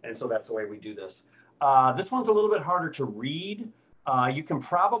 And so that's the way we do this. This one's a little bit harder to read. You can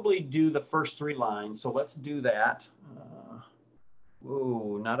probably do the first 3 lines. So let's do that.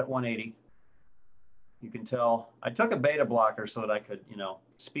 Ooh, not at 180. You can tell I took a beta blocker so that I could,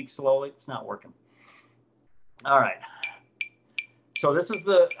 speak slowly. It's not working. All right. So this is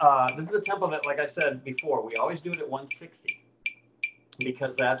the tempo that, like I said before, we always do it at 160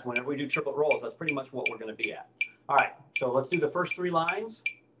 because that's whenever we do triplet rolls, that's pretty much what we're going to be at. All right. So let's do the first 3 lines.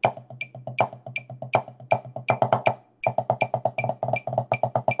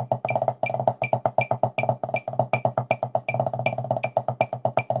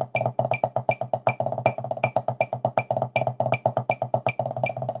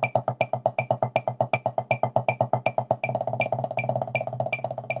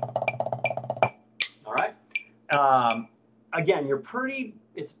 Again,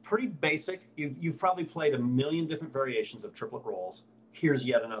 it's pretty basic. You've probably played a million different variations of triplet rolls. Here's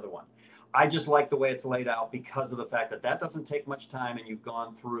yet another one. I just like the way it's laid out because of the fact that doesn't take much time and you've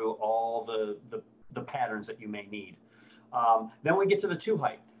gone through all the patterns that you may need. Then we get to the 2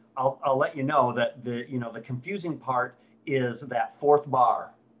 height. I'll let you know that the confusing part is that 4th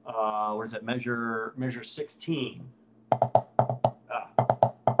bar. What is it? Measure 16.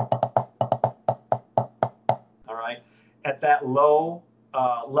 At that low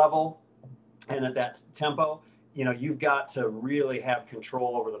level and at that tempo, you've got to really have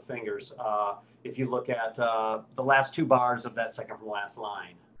control over the fingers. If you look at the last 2 bars of that second from last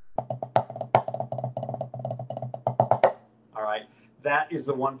line. All right. That is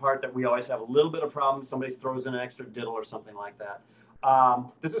the one part that we always have a little bit of problem. Somebody throws in an extra diddle or something like that.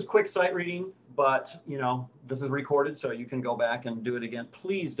 This is quick sight reading, but this is recorded, so you can go back and do it again.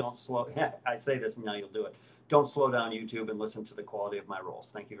 Please don't slow. I say this and now you'll do it. Don't slow down YouTube and listen to the quality of my rolls.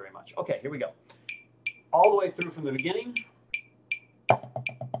 Thank you very much. Okay, here we go. All the way through from the beginning.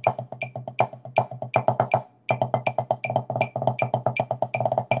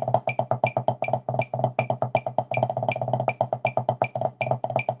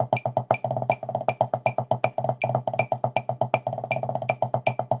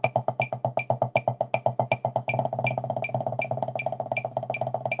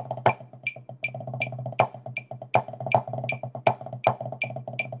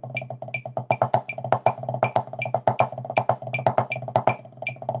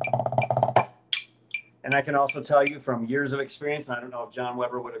 And I can also tell you from years of experience, and I don't know if John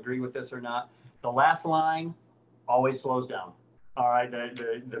Weber would agree with this or not, the last line always slows down. All right,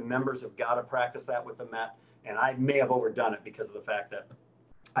 the members have got to practice that with the Met, and I may have overdone it because of the fact that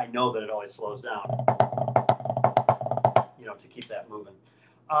I know that it always slows down, to keep that moving.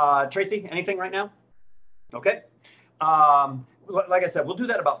 Tracy, anything right now? Okay. Like I said, we'll do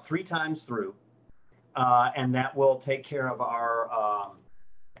that about 3 times through, and that will take care of our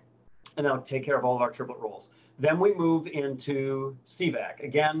and that'll take care of all of our triplet rolls. Then we move into CVAC.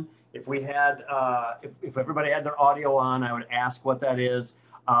 Again, if we had, if everybody had their audio on, I would ask what that is.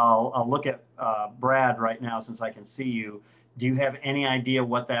 I'll look at Brad right now since I can see you. Do you have any idea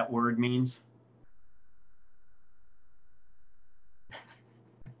what that word means?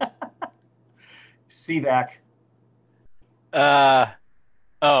 CVAC.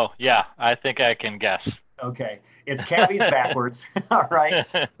 Oh, yeah, I think I can guess. Okay. It's cavies backwards. All right.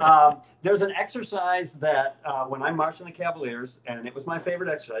 There's an exercise that when I marched in the Cavaliers, and it was my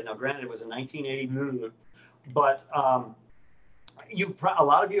favorite exercise. Now, granted, it was in 1980, but a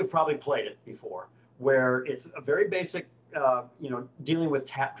lot of you have probably played it before, where it's a very basic, dealing with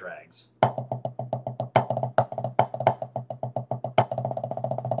tap drags.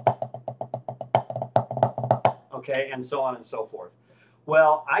 Okay, and so on and so forth.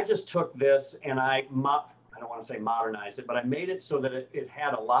 Well, I just took this and I don't want to say modernize it, but I made it so that it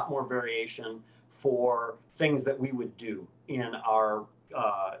had a lot more variation for things that we would do in our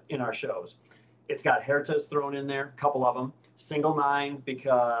shows. It's got Hertas thrown in there, a couple of them. Single 9,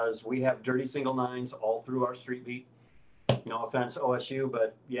 because we have dirty single 9s all through our street beat. No offense, OSU,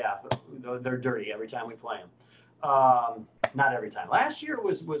 but yeah, they're dirty every time we play them. Not every time. Last year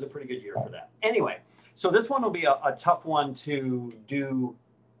was a pretty good year for that. Anyway, so this one will be a tough one to do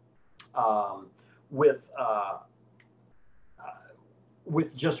with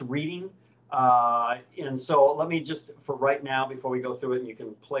just reading. And so let me just, for right now, before we go through it, and you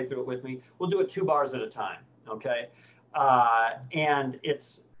can play through it with me, we'll do it 2 bars at a time, okay? And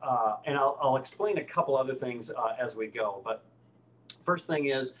I'll explain a couple other things as we go. But first thing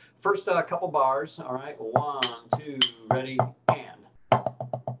is, first couple bars, all right? 1, 2, ready, and.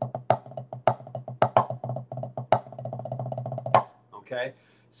 Okay,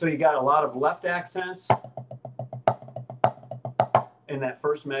 so you got a lot of left accents in that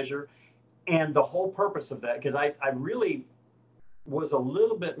first measure. And the whole purpose of that, because I really was a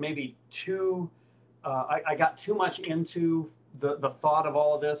little bit maybe too, I got too much into the thought of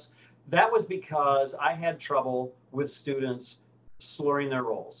all of this. That was because I had trouble with students slurring their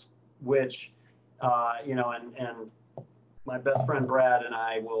rolls, which, you know, and my best friend Brad and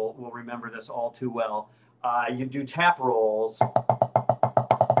I will remember this all too well. You do tap rolls,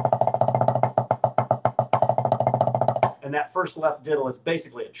 and that first left diddle is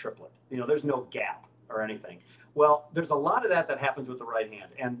basically a triplet. You know, there's no gap or anything. Well, there's a lot of that happens with the right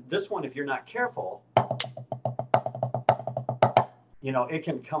hand. And this one, if you're not careful, you know, it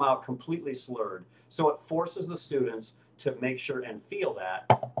can come out completely slurred. So it forces the students to make sure and feel that,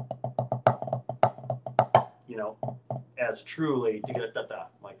 you know, as truly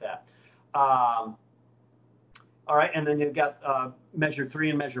like that. All right, and then you've got measure 3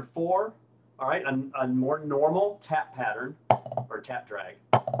 and measure 4. All right, a more normal tap pattern or tap drag.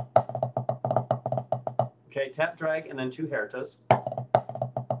 Okay, tap drag and then 2 hertas.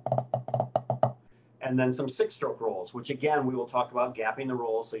 And then some 6-stroke rolls, which again, we will talk about gapping the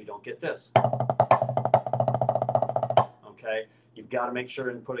rolls so you don't get this. Okay, you've got to make sure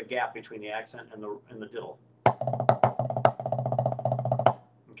and put a gap between the accent and the diddle.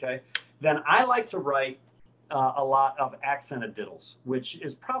 Okay, then I like to write a lot of accented diddles, which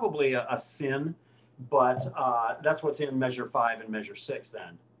is probably a sin, but that's what's in measure 5 and measure 6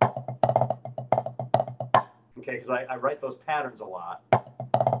 then. Okay, because I write those patterns a lot.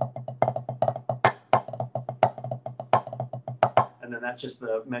 And then that's just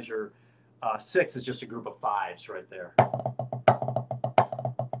the measure 6 is just a group of 5s right there.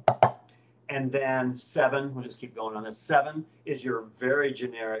 And then 7, we'll just keep going on this. 7 is your very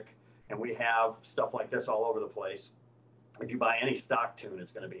generic, and we have stuff like this all over the place. If you buy any stock tune,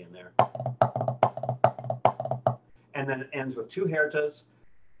 it's going to be in there. And then it ends with 2 hertas,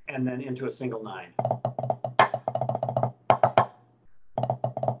 and then into a single 9.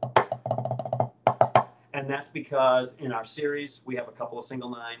 And that's because in our series, we have a couple of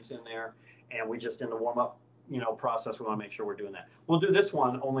single 9s in there, and we just in the warm-up, you know, process, we want to make sure we're doing that. We'll do this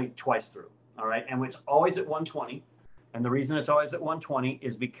one only twice through, all right? And it's always at 120. And the reason it's always at 120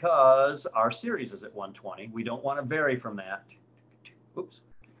 is because our series is at 120. We don't want to vary from that. Oops.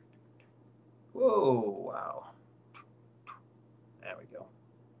 Whoa, wow. There we go.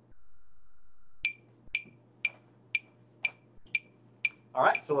 All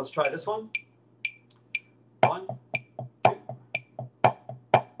right, so let's try this one. 1, 2.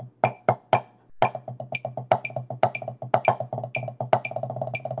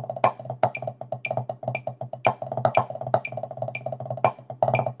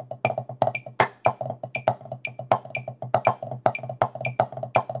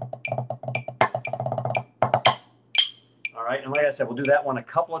 All right, and like I said, we'll do that one a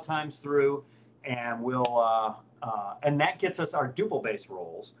couple of times through, and and that gets us our duple bass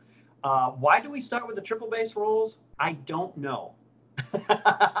rolls. Why do we start with the triple bass rolls? I don't know.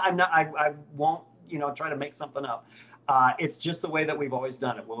 I won't, you know, try to make something up. It's just the way that we've always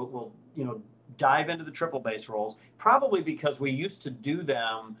done it. We'll you know, dive into the triple bass rolls, probably because we used to do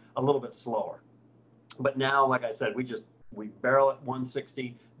them a little bit slower. But now, like I said, we barrel at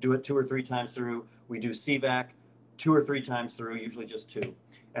 160, do it 2 or 3 times through. We do CVAC 2 or 3 times through, usually just 2,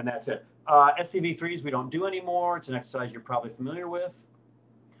 and that's it. SCV3s we don't do anymore. It's an exercise you're probably familiar with.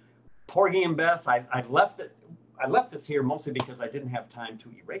 Porgy and Bess, I left this here mostly because I didn't have time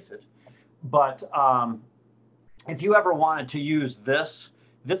to erase it. But if you ever wanted to use this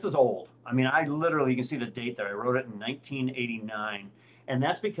is old. I mean, I literally, you can see the date there. I wrote it in 1989, and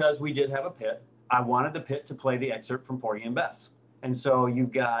that's because we did have a pit. I wanted the pit to play the excerpt from Porgy and Bess. And so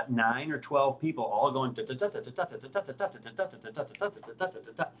you've got 9 or 12 people all going,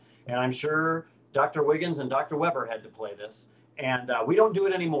 and I'm sure Dr. Wiggins and Dr. Weber had to play this. And we don't do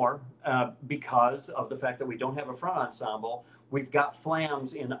it anymore because of the fact that we don't have a front ensemble. We've got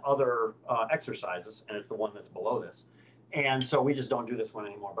flams in other exercises, and it's the one that's below this. And so we just don't do this one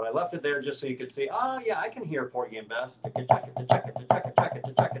anymore. But I left it there just so you could see, oh, yeah, I can hear Porgy and Bess, and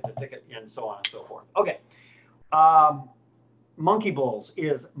so on and so forth. Okay. Monkey Bowls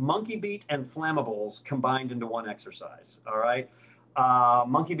is monkey beat and flammables combined into one exercise. All right.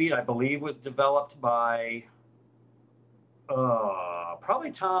 Monkey Beat, I believe, was developed by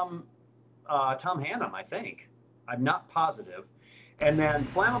probably Tom Hannum, I think. I'm not positive. And then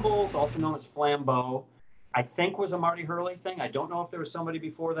Flammables, also known as Flambeau, I think was a Marty Hurley thing. I don't know if there was somebody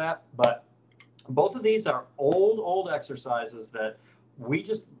before that, but both of these are old exercises that we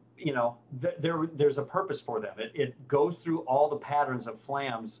just, there's a purpose for them. It goes through all the patterns of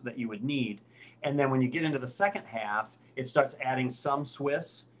flams that you would need. And then when you get into the second half, it starts adding some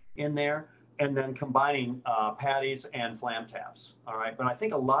Swiss in there and then combining patties and flam taps. All right. But I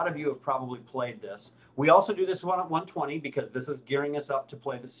think a lot of you have probably played this. We also do this one at 120 because this is gearing us up to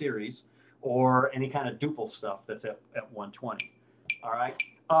play the series or any kind of duple stuff that's at 120. All right.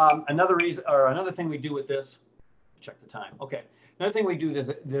 Another thing we do with this, check the time. Okay. Another thing we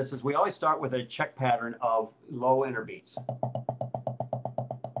do this is we always start with a check pattern of low inner beats.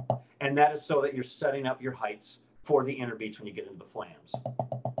 And that is so that you're setting up your heights for the inner beats when you get into the flams.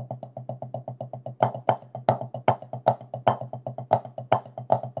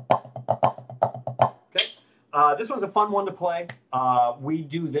 Okay. This one's a fun one to play. We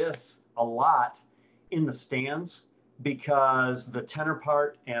do this a lot in the stands because the tenor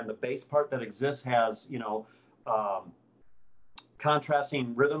part and the bass part that exists has,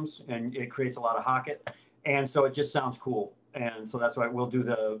 contrasting rhythms, and it creates a lot of hocket, and so it just sounds cool. And so that's why we'll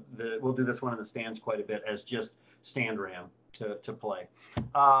do we'll do this one in the stands quite a bit as just stand ram to play.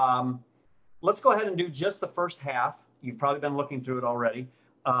 Let's go ahead and do just the first half. You've probably been looking through it already,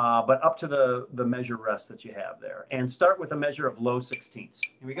 but up to the measure rest that you have there, and start with a measure of low 16ths.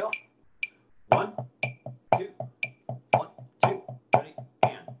 Here we go. 1, 2, 1, 2, ready,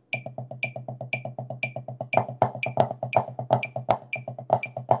 and.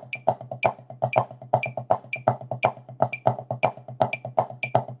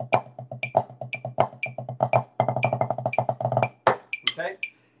 Okay,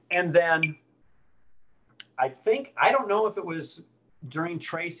 and then I don't know if it was during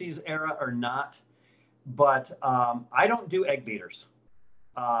Tracy's era or not, but I don't do egg beaters.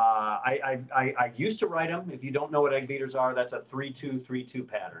 I used to write them. If you don't know what egg beaters are, that's a 3-2-3-2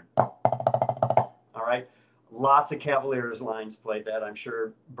 pattern. All right. Lots of Cavaliers lines played that. I'm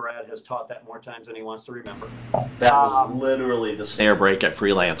sure Brad has taught that more times than he wants to remember. That was literally the snare break at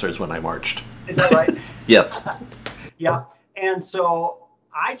Freelancers when I marched. Is that right? Yes. Yeah. And so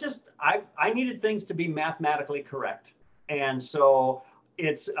I needed things to be mathematically correct. And so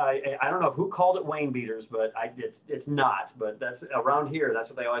it's, I don't know who called it Wayne beaters, but it's not. But that's around here. That's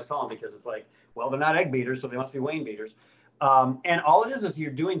what they always call them because it's like, well, they're not egg beaters, so they must be Wayne beaters. And all it is you're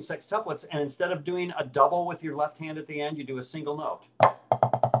doing sextuplets, and instead of doing a double with your left hand at the end, you do a single note.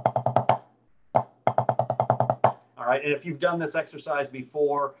 All right, and if you've done this exercise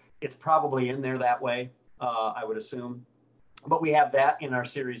before, it's probably in there that way, I would assume. But we have that in our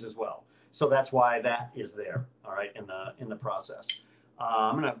series as well. So that's why that is there, all right, in the process.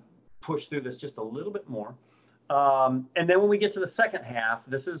 I'm going to push through this just a little bit more. And then when we get to the second half,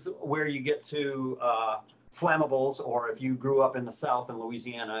 this is where you get to Flammables, or if you grew up in the South in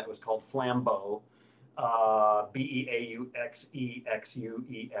Louisiana, it was called Flambeau, Beauxexux.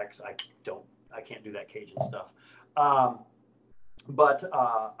 I can't do that Cajun stuff. But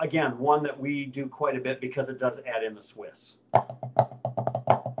again, one that we do quite a bit because it does add in the Swiss.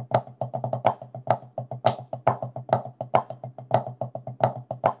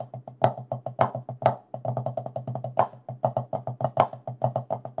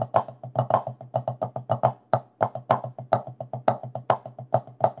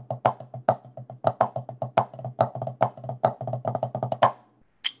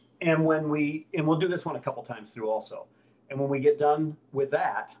 And we'll do this one a couple times through also. And when we get done with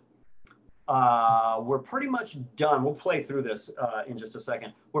that, we're pretty much done. We'll play through this in just a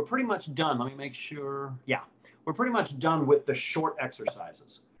second. We're pretty much done. Let me make sure. Yeah, we're pretty much done with the short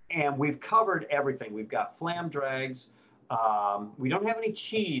exercises. And we've covered everything. We've got flam drags. We don't have any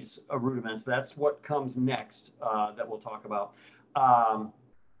cheese rudiments. That's what comes next that we'll talk about.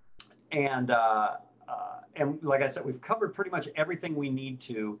 And like I said, we've covered pretty much everything we need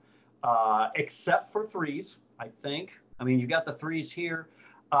to, except for threes, I think. I mean, you got the threes here,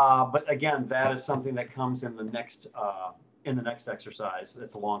 but again, that is something that comes in the next exercise.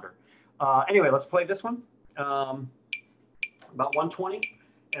 That's longer. Anyway, let's play this one. About 120,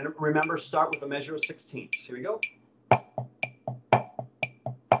 and remember, start with a measure of 16ths. Here we go.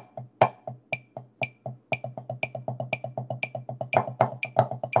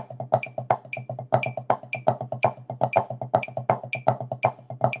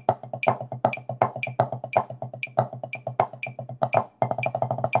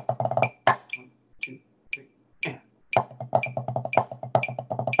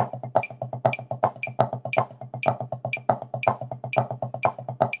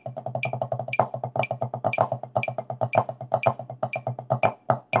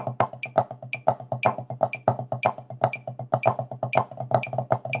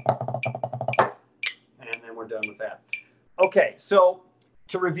 Okay, so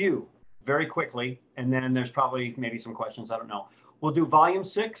to review very quickly, and then there's probably maybe some questions, I don't know. We'll do volume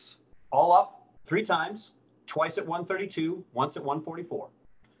 6 all up 3 times, twice at 132, once at 144.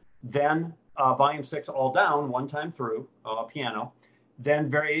 Then volume 6 all down 1 time through piano. Then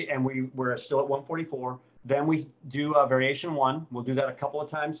we're still at 144. Then we do variation 1. We'll do that a couple of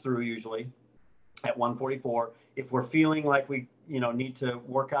times through usually at 144. If we're feeling like we need to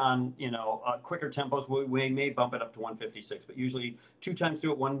work on quicker tempos, we may bump it up to 156, but usually 2 times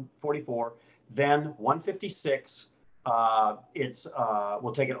through at 144. Then 156,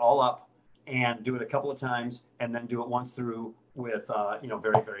 we'll take it all up and do it a couple of times, and then do it once through with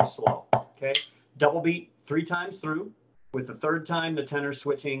very, very slow. Okay, double beat 3 times through, with the third time the tenor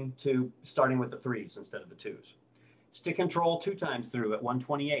switching to starting with the 3s instead of the 2s. Stick control 2 times through at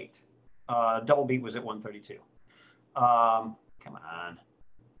 128. Double beat was at 132. Come on.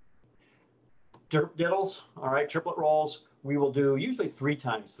 Diddles, all right, triplet rolls, we will do usually 3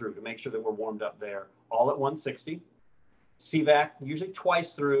 times through to make sure that we're warmed up there, all at 160. CVAC, usually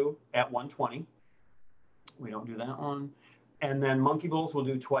twice through at 120. We don't do that one. And then monkey bowls we'll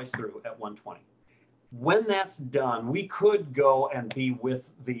do twice through at 120. When that's done, we could go and be with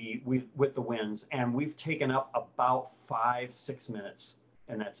the winds, and we've taken up about 5-6 minutes,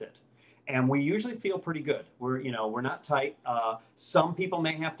 and that's it. And we usually feel pretty good. We're not tight. Some people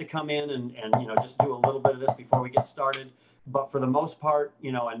may have to come in and just do a little bit of this before we get started. But for the most part,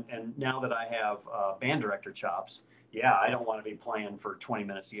 and now that I have band director chops, yeah, I don't want to be playing for 20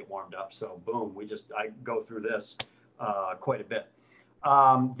 minutes to get warmed up. So boom, I go through this quite a bit.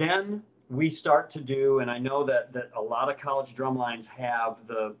 Then we start to do, and I know that a lot of college drum lines have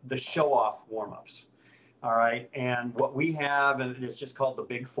the show off warm-ups. All right. And what we have, and it's just called the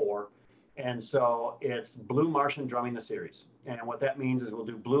Big Four. And so it's Blue Martian drumming the series. And what that means is we'll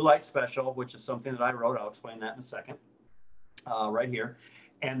do Blue Light Special, which is something that I wrote. I'll explain that in a second, right here.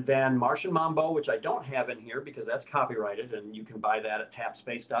 And then Martian Mambo, which I don't have in here because that's copyrighted, and you can buy that at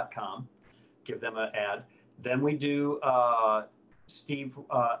tapspace.com. Give them an ad. Then we do Steve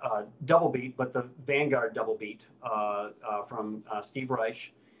double beat, but the Vanguard double beat from Steve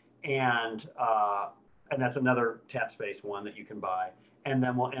Reich, and that's another Tapspace one that you can buy. And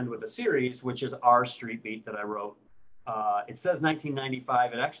then we'll end with a series, which is our street beat that I wrote. It says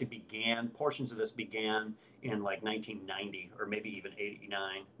 1995. It actually portions of this began in like 1990 or maybe even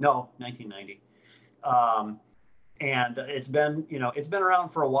 89. No, 1990. And it's been around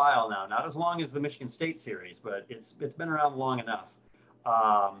for a while now. Not as long as the Michigan State series, but it's been around long enough.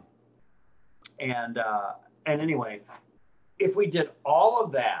 And anyway, if we did all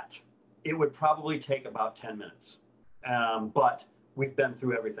of that, it would probably take about 10 minutes. But we've been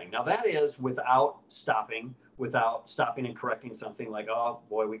through everything. Now that is without stopping and correcting something like, oh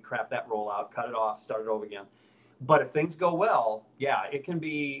boy, we crapped that roll out, cut it off, start it over again. But if things go well, yeah, you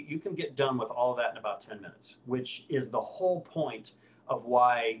can get done with all of that in about 10 minutes, which is the whole point of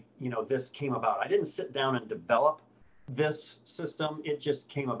why, this came about. I didn't sit down and develop this system. It just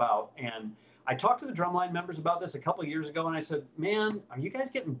came about. And I talked to the drumline members about this a couple of years ago, and I said, man, are you guys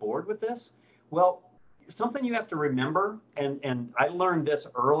getting bored with this? Well, something you have to remember, and I learned this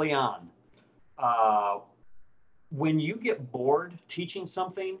early on, when you get bored teaching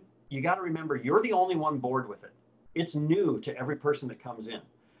something, you got to remember you're the only one bored with it. It's new to every person that comes in.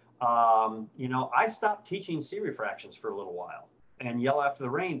 I stopped teaching C refractions for a little while and Yell After the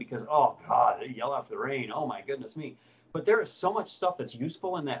Rain because, oh God, Yell After the Rain, oh my goodness me. But there is so much stuff that's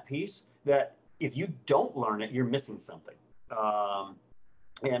useful in that piece that if you don't learn it, you're missing something.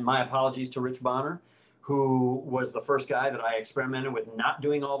 And my apologies to Rich Bonner, who was the first guy that I experimented with not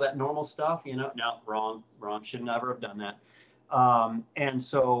doing all that normal stuff. No, wrong, should never have done that. And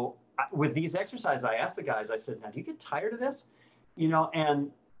so with these exercises, I asked the guys, I said, now, do you get tired of this?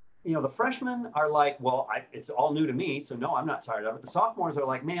 The freshmen are like, well, it's all new to me, so no, I'm not tired of it. The sophomores are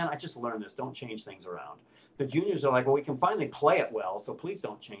like, man, I just learned this. Don't change things around. The juniors are like, well, we can finally play it well, so please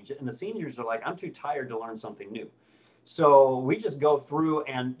don't change it. And the seniors are like, I'm too tired to learn something new. So we just go through,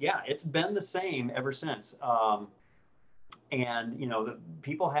 and yeah, it's been the same ever since. The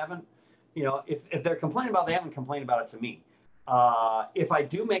people haven't, if they're complaining about it, they haven't complained about it to me. If I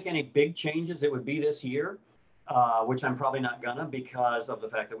do make any big changes, it would be this year, which I'm probably not gonna, because of the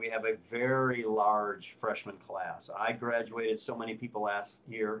fact that we have a very large freshman class. I graduated so many people last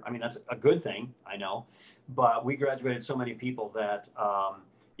year. I mean, that's a good thing, I know, but we graduated so many people that,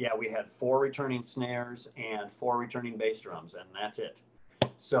 we had 4 returning snares and 4 returning bass drums, and that's it.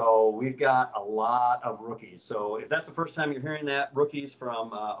 So we've got a lot of rookies. So if that's the first time you're hearing that, rookies from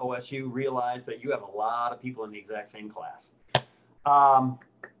OSU, realize that you have a lot of people in the exact same class.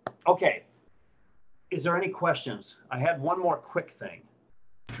 Okay. is there any questions? I had one more quick thing,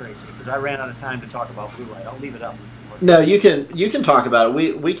 Tracy, because I ran out of time to talk about blue light. I'll leave it up. No, you can talk about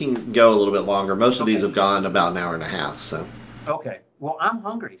it. We can go a little bit longer. Most of these Okay. have gone about an hour and a half. So Okay. Well, I'm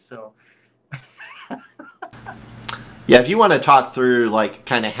hungry, so yeah, if you want to talk through like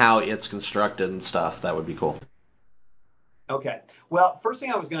kind of how it's constructed and stuff, that would be cool. okay. Well, first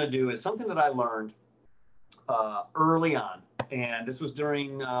thing I was going to do is something that I learned early on, and this was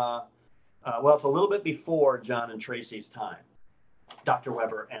during well, it's a little bit before John and Tracy's time, Dr.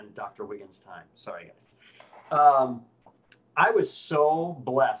 Weber and Dr. Wiggins' time. Sorry, guys. I was so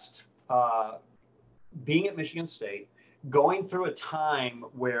blessed being at Michigan State, going through a time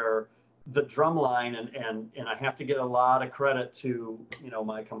where the drum line and I have to get a lot of credit to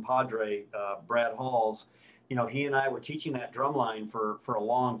my compadre Brad Halls. He and I were teaching that drum line for a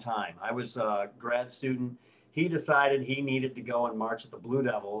long time. I was a grad student. He decided he needed to go and march at the Blue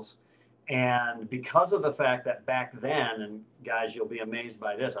Devils. And because of the fact that back then, and guys, you'll be amazed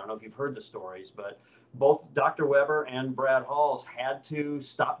by this, I don't know if you've heard the stories, but both Dr. Weber and Brad Halls had to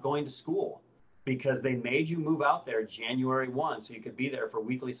stop going to school because they made you move out there January 1 so you could be there for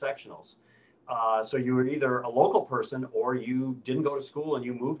weekly sectionals. So you were either a local person or you didn't go to school and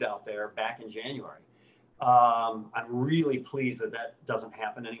you moved out there back in January. I'm really pleased that that doesn't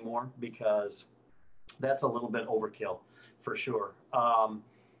happen anymore because that's a little bit overkill for sure.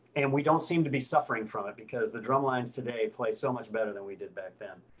 And we don't seem to be suffering from it because the drum lines today play so much better than we did back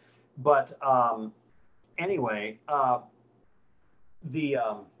then. But anyway,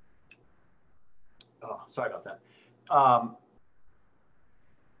 sorry about that. I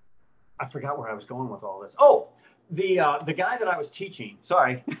forgot where I was going with all this. Oh, the guy that I was teaching.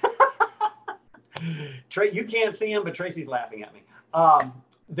 Sorry, Trey, you can't see him, but Tracy's laughing at me.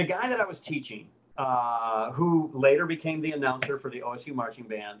 The guy that I was teaching, who later became the announcer for the OSU marching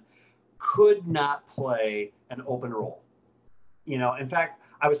band, could not play an open roll. In fact,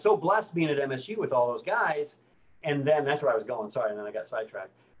 I was so blessed being at MSU with all those guys, and then that's where I was going. Sorry, and then I got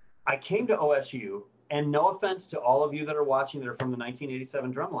sidetracked. I came to OSU, and no offense to all of you that are watching that are from the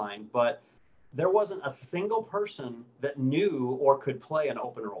 1987 drumline, but there wasn't a single person that knew or could play an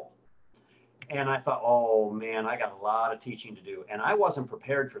open roll. And I thought, oh man, I got a lot of teaching to do, and I wasn't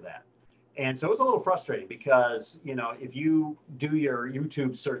prepared for that. And so it was a little frustrating because, if you do your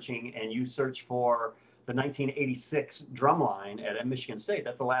YouTube searching and you search for the 1986 drumline at Michigan State,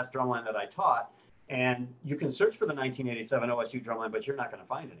 that's the last drumline that I taught. And you can search for the 1987 OSU drumline, but you're not going to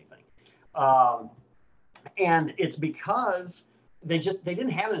find anything. And it's because they didn't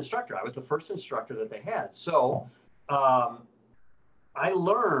have an instructor. I was the first instructor that they had. So I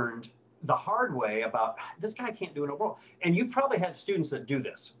learned the hard way about this guy can't do an open roll. And you've probably had students that do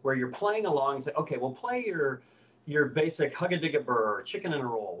this, where you're playing along and say, okay, well, play your basic hug-a-dig-a-burr or chicken in a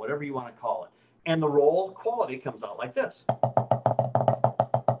roll, whatever you want to call it. And the roll quality comes out like this.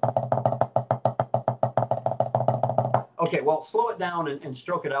 Okay, well, slow it down and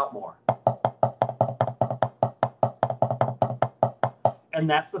stroke it out more. And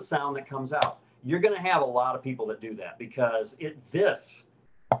that's the sound that comes out. You're going to have a lot of people that do that because this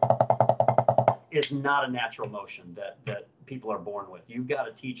is not a natural motion that people are born with. You've got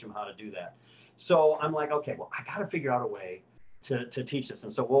to teach them how to do that. So I'm like, okay, well, I got to figure out a way to teach this.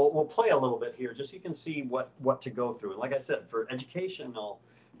 And so we'll play a little bit here just so you can see what to go through. And like I said, for educational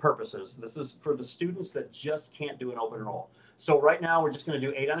purposes, this is for the students that just can't do an open roll. So right now we're just going to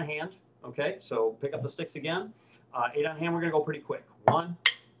do 8 on a hand. Okay, so pick up the sticks again. 8 on a hand, we're going to go pretty quick. 1,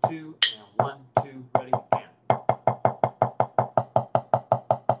 2, and 1, 2, ready, and.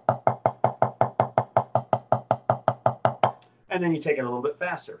 And then you take it a little bit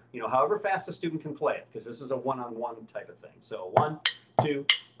faster, however fast the student can play it, because this is a one-on-one type of thing. So 1, 2,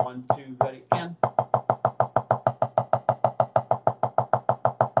 1, 2, ready, and.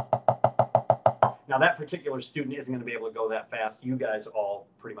 Now that particular student isn't going to be able to go that fast. You guys all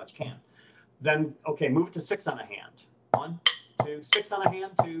pretty much can. Then, okay, move it to 6 on a hand. 1, 2, 6 on a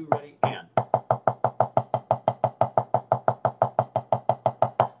hand, 2, ready, and.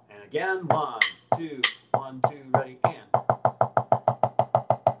 And again, 1, 2, 1, 2, ready, and.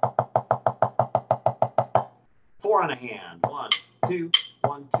 4 on a hand. 1, 2,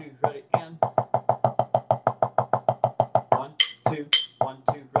 1, 2, ready, and. 1, 2, 1,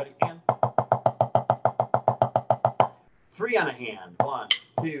 2, ready, and. 3 on a hand. 1,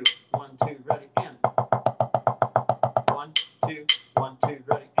 2, 1, 2, ready, and. 1, 2, 1, 2,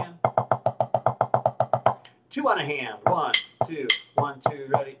 ready, and. 2 on a hand. 1, 2, 1, 2,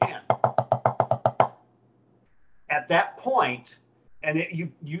 ready, and. At that point, and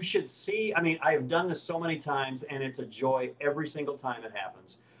you should see, I have done this so many times, and it's a joy every single time it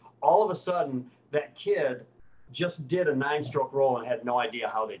happens. All of a sudden, that kid just did a 9-stroke roll and had no idea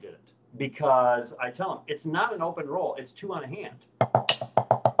how they did it. Because I tell them, it's not an open roll, it's 2 on a hand.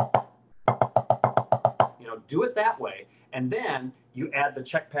 Do it that way. And then you add the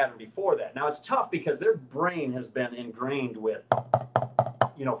check pattern before that. Now it's tough because their brain has been ingrained with,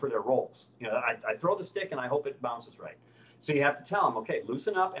 for their rolls. I throw the stick and I hope it bounces right. So you have to tell them, okay,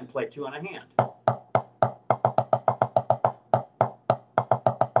 loosen up and play 2 on a hand.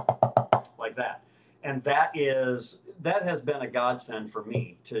 Like that. And that has been a godsend for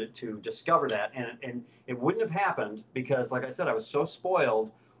me to discover that. And it wouldn't have happened because, like I said, I was so spoiled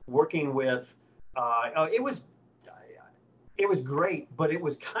working with, it was great, but it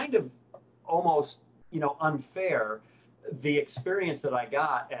was kind of almost, unfair. The experience that I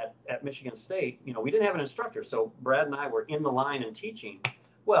got at Michigan State, we didn't have an instructor. So Brad and I were in the line and teaching.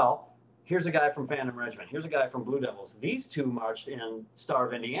 Well, here's a guy from Phantom Regiment. Here's a guy from Blue Devils. These two marched in Star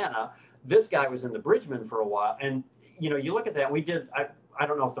of Indiana. This guy was in the Bridgemen for a while. And, you look at that, we did, I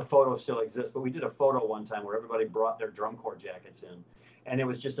don't know if the photo still exists, but we did a photo one time where everybody brought their drum corps jackets in. And it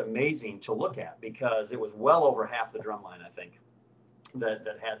was just amazing to look at because it was well over half the drum line, I think,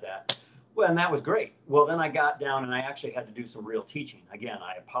 that had that. Well, and that was great. Well, then I got down and I actually had to do some real teaching. Again,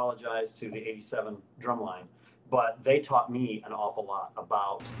 I apologize to the 87 drum line, but they taught me an awful lot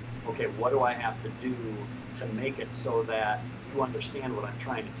about, okay, what do I have to do to make it so that you understand what I'm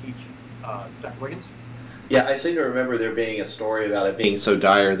trying to teach you? Dr. Wiggins? Yeah, I seem to remember there being a story about it being so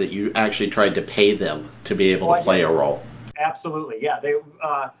dire that you actually tried to pay them to be able to play a role. Absolutely, yeah.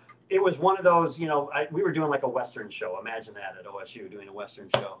 It was one of those, we were doing like a Western show. Imagine that at OSU, doing a Western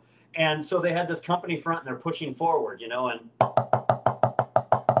show. And so they had this company front and they're pushing forward, and,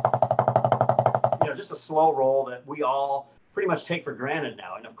 just a slow roll that we all pretty much take for granted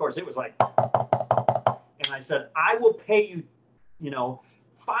now. And of course it was like, and I said, I will pay you,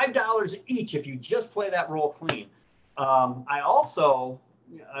 $5 each if you just play that roll clean. I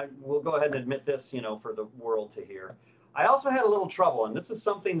will go ahead and admit this, for the world to hear. I also had a little trouble, and this is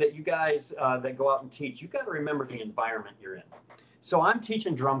something that you guys that go out and teach, you've got to remember the environment you're in. So I'm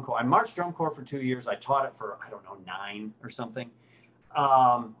teaching drum corps. I marched drum corps for 2 years. I taught it for, 9 or something.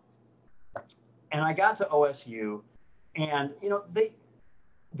 And I got to OSU, and,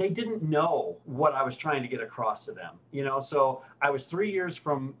 they didn't know what I was trying to get across to them. So I was 3 years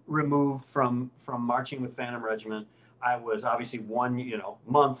removed from marching with Phantom Regiment. I was obviously 1,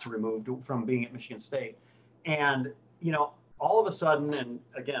 months removed from being at Michigan State. And, all of a sudden, and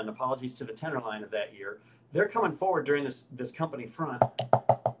again, apologies to the Tenderline of that year, they're coming forward during this company front,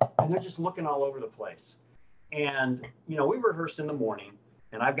 and they're just looking all over the place. And, we rehearsed in the morning,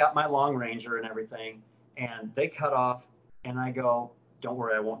 and I've got my Long Ranger and everything, and they cut off, and I go, don't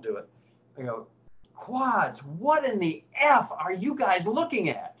worry, I won't do it. I go, quads, what in the F are you guys looking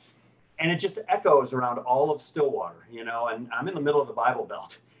at? And it just echoes around all of Stillwater, and I'm in the middle of the Bible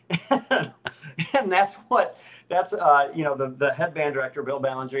Belt. And that's the head band director, Bill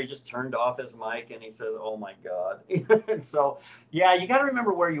Ballinger, he just turned off his mic and he says, oh my God. So yeah, you got to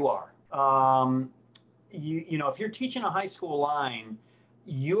remember where you are. If you're teaching a high school line,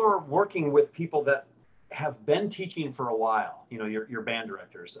 you're working with people that have been teaching for a while, your band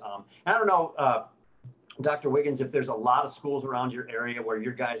directors. I don't know, Dr. Wiggins, if there's a lot of schools around your area where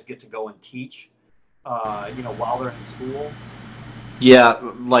your guys get to go and teach, while they're in school. Yeah,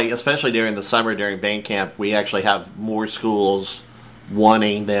 like especially during the summer during band camp, we actually have more schools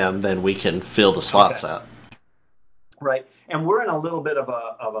wanting them than we can fill the slots at. Right, and we're in a little bit of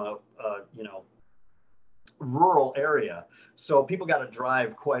a rural area, so people got to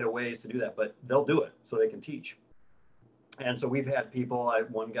drive quite a ways to do that, but they'll do it so they can teach. And so we've had people.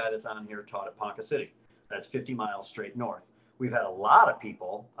 One guy that's on here taught at Ponca City. That's 50 miles straight north. We've had a lot of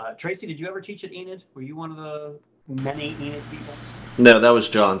people. Tracy, did you ever teach at Enid? Were you one of the many Enid people? No, that was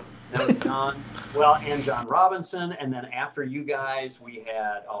John. That was John. Well, and John Robinson. And then after you guys, we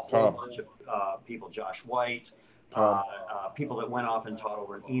had a whole bunch of people, Josh White, people that went off and taught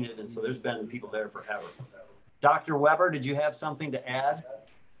over in Enid. And so there's been people there forever. Dr. Weber, did you have something to add?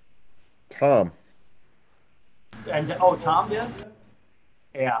 Tom. And Tom did?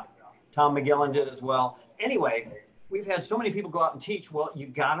 Yeah, Tom McGillen did as well. Anyway, we've had so many people go out and teach. Well, you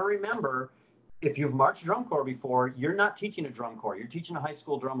got to remember, if you've marched drum corps before, you're not teaching a drum corps. You're teaching a high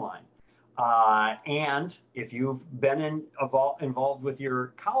school drum line. And if you've been involved with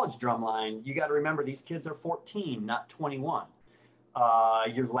your college drum line, you got to remember these kids are 14, not 21.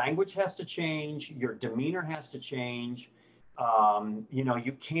 Your language has to change. Your demeanor has to change.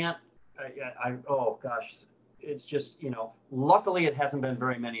 You can't, oh gosh, it's just, luckily it hasn't been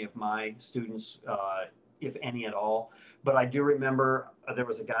very many of my students if any at all. But I do remember there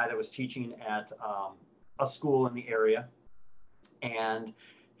was a guy that was teaching at a school in the area, and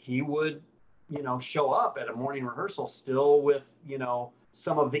he would, show up at a morning rehearsal still with,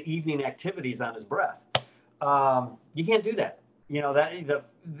 some of the evening activities on his breath. You can't do that.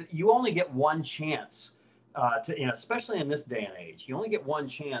 You only get one chance especially in this day and age, you only get one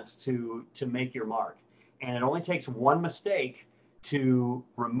chance to make your mark, and it only takes one mistake to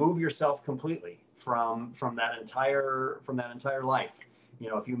remove yourself completely from that entire life.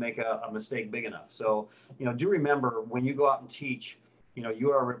 If you make a mistake big enough. So, do remember when you go out and teach,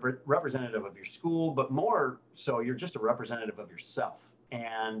 you are a representative of your school, but more so, you're just a representative of yourself.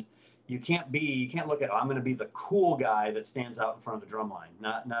 And you can't look at, I'm going to be the cool guy that stands out in front of the drum line.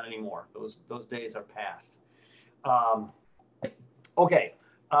 Not anymore. Those days are past. Okay.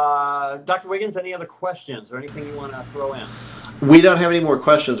 Dr. Wiggins, any other questions or anything you want to throw in? We don't have any more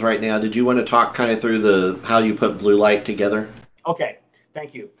questions right now. Did you want to talk kind of through how you put blue light together? Okay.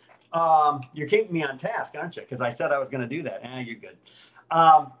 Thank you. You're keeping me on task, aren't you? Because I said I was going to do that. You're good.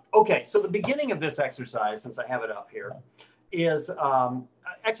 Okay. So the beginning of this exercise, since I have it up here, is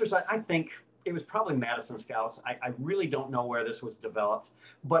exercise. I think it was probably Madison Scouts. I really don't know where this was developed,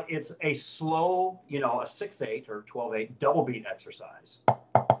 but it's a slow, a 6/8 or 12/8 double beat exercise.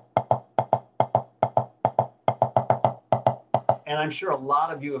 And I'm sure a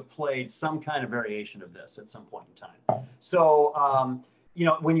lot of you have played some kind of variation of this at some point in time. So,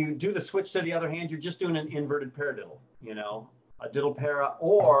 when you do the switch to the other hand, you're just doing an inverted paradiddle, a diddle para,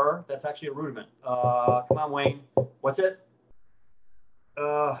 or that's actually a rudiment. Come on, Wayne. What's it?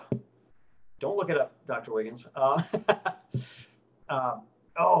 Don't look it up, Dr. Wiggins.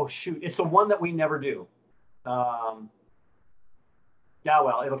 Oh, shoot. It's the one that we never do. Yeah,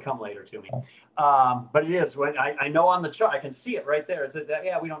 well, it'll come later to me. But it is. I know on the chart, I can see it right there.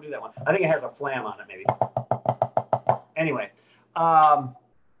 Yeah, we don't do that one. I think it has a flam on it, maybe. Anyway,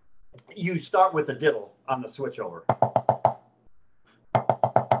 you start with the diddle on the switch over.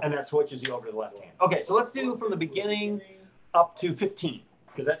 And that switches you over to the left hand. Okay, so let's do from the beginning up to 15.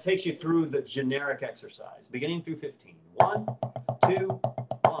 Because that takes you through the generic exercise, beginning through 15. 1, 2,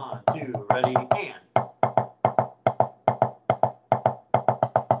 1, 2, ready, and.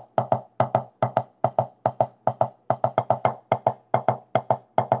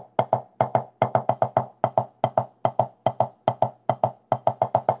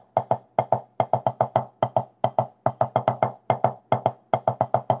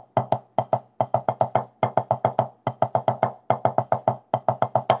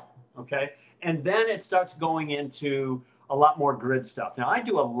 Okay, and then it starts going into a lot more grid stuff. Now, I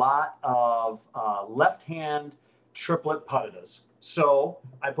do a lot of left-hand triplet patadas. So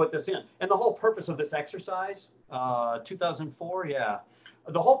I put this in. And the whole purpose of this exercise, 2004, yeah.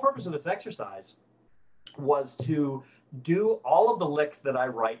 The whole purpose of this exercise was to do all of the licks that I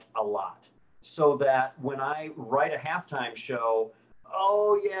write a lot, so that when I write a halftime show,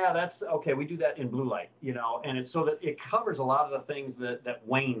 oh yeah, that's okay. We do that in blue light, and it's so that it covers a lot of the things that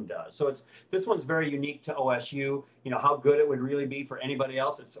Wayne does. So this one's very unique to OSU. How good it would really be for anybody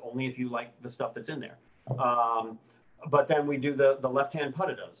else. It's only if you like the stuff that's in there. But then we do the left-hand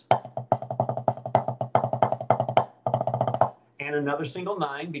patadas. And another single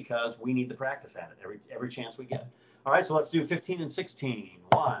 9 because we need to practice at it every chance we get. All right, so let's do 15 and 16.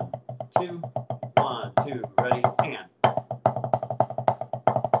 1, 2, 1, 2, ready, and.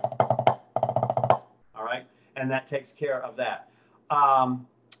 And that takes care of that.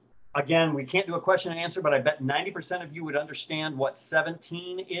 Again, we can't do a question and answer, but I bet 90% of you would understand what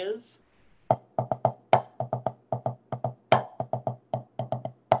 17 is.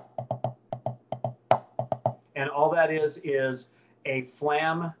 And all that is a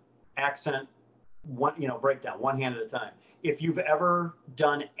flam accent, breakdown, one hand at a time. If you've ever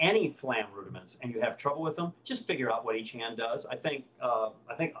done any flam rudiments and you have trouble with them, just figure out what each hand does. I think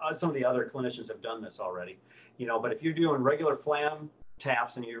some of the other clinicians have done this already, but if you're doing regular flam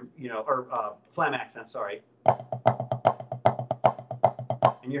taps and flam accents, sorry,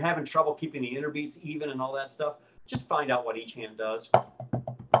 and you're having trouble keeping the interbeats even and all that stuff, just find out what each hand does.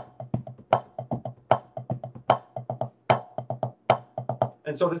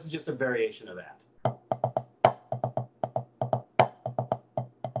 And so this is just a variation of that.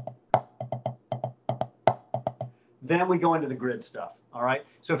 Then we go into the grid stuff, all right?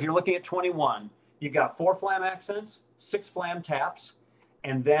 So if you're looking at 21, you've got 4 flam accents, 6 flam taps,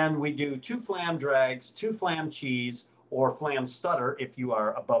 and then we do 2 flam drags, 2 flam cheese, or flam stutter if you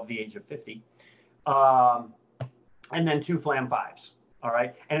are above the age of 50, and then 2 flam 5s, all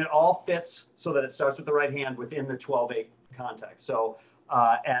right? And it all fits so that it starts with the right hand within the 12/8 context. So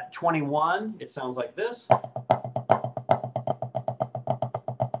At 21, it sounds like this.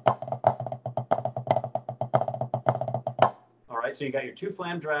 All right, so you got your 2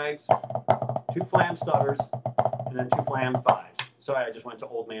 flam drags, 2 flam stutters, and then 2 flam fives. Sorry, I just went to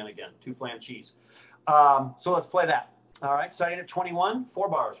old man again. 2 flam cheese. So let's play that. All right, starting at 21, 4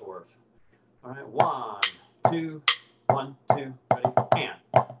 bars worth. All right, 1, 2, 1, 2, ready, and.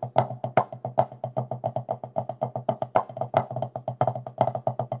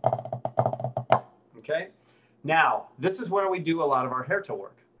 Okay, now this is where we do a lot of our hair toe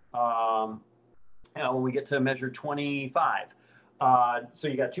work. When we get to measure 25. So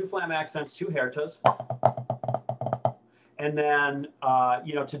you got 2 flam accents, 2 hair toes. And then,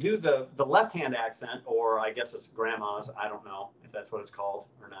 to do the left-hand accent, or I guess it's grandma's, I don't know if that's what it's called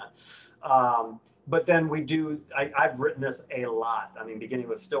or not. But then we do, I've written this a lot. I mean, beginning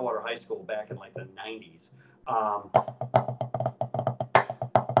with Stillwater High School back in like the 90s.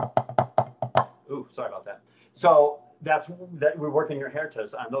 Ooh, sorry about that. So that we're working your hair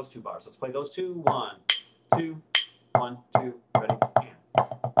toes on those 2 bars. Let's play those 2. 1, 2, 1, 2, ready, and.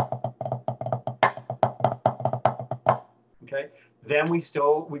 Okay, then we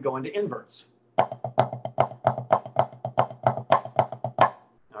go into inverts. All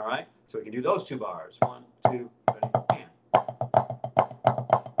right, so we can do those 2 bars. 1, 2, ready, and.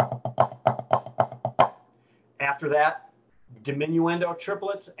 After that, diminuendo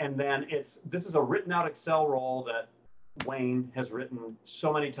triplets, and then this is a written out Excel roll that Wayne has written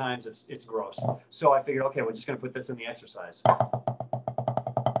so many times, it's gross. So I figured, okay, we're just going to put this in the exercise.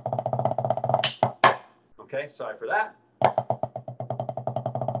 Okay, sorry for that.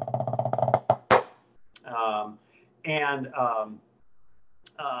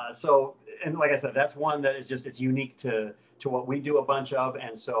 And like I said, that's one that is just, it's unique to what we do a bunch of.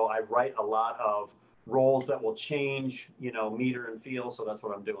 And so I write a lot of rolls that will change, meter and feel. So that's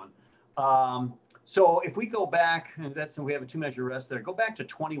what I'm doing. So if we go back, and we have a 2 measure rest there, go back to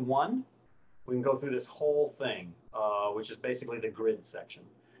 21. We can go through this whole thing, which is basically the grid section.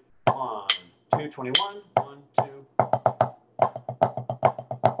 1, 2, 21, 1, 2.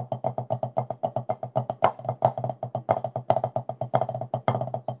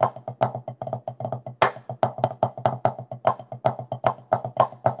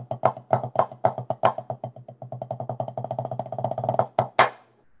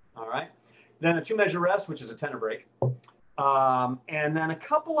 Then a 2 measure rest, which is a tenor break. And then a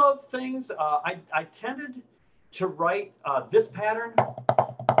couple of things. I tended to write this pattern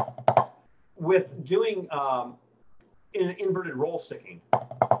with doing inverted roll sticking.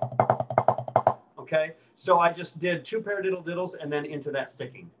 Okay, so I just did 2 paradiddle diddles and then into that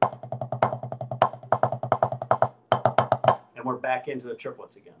sticking. And we're back into the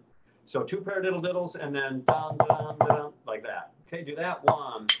triplets again. So 2 paradiddle diddles and then dun, dun, dun, dun, like that. Okay, do that.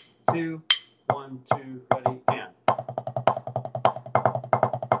 1, 2, 1, 2, ready, and.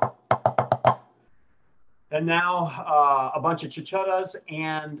 And now a bunch of chichotas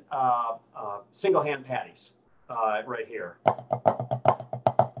and single hand patties right here.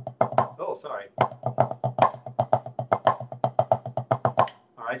 Oh, sorry.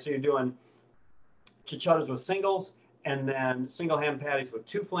 All right, so you're doing chichotas with singles, and then single hand patties with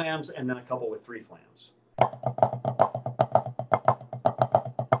 2 flams, and then a couple with 3 flams.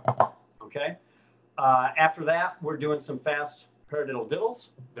 Okay. After that, we're doing some fast paradiddle diddles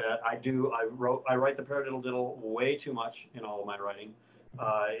that I do. I write the paradiddle diddle way too much in all of my writing.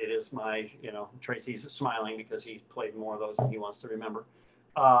 It is my, Tracy's smiling because he played more of those than he wants to remember.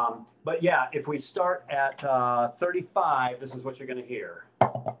 But yeah, if we start at 35, this is what you're going to hear.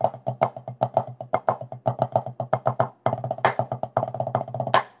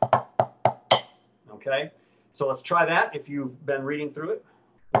 Okay, so let's try that if you've been reading through it.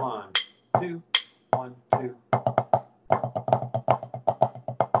 1, 2, 1, 2.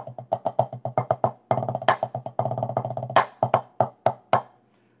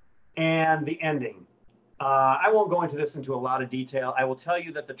 And the ending. I won't go into this into a lot of detail. I will tell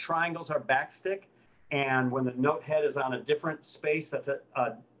you that the triangles are backstick, and when the note head is on a different space, that's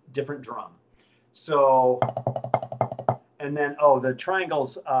a different drum. So, and then, the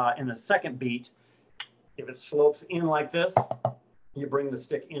triangles in the second beat, if it slopes in like this, you bring the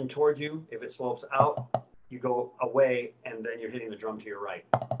stick in towards you. If it slopes out, you go away, and then you're hitting the drum to your right.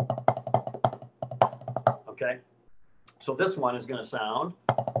 Okay? So this one is going to sound.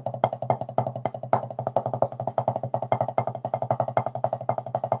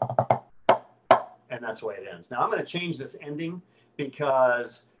 And that's the way it ends. Now I'm going to change this ending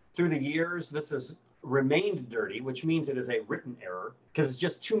because through the years, this has remained dirty, which means it is a written error because it's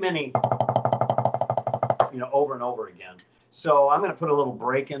just too many, over and over again. So I'm going to put a little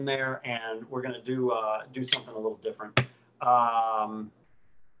break in there, and we're going to do something a little different.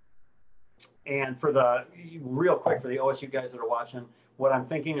 And for the real quick for the OSU guys that are watching, what I'm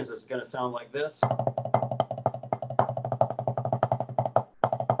thinking is it's going to sound like this.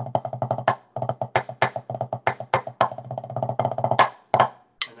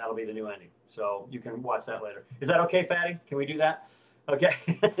 And that'll be the new ending. So you can watch that later. Is that okay, Fatty? Can we do that? Okay.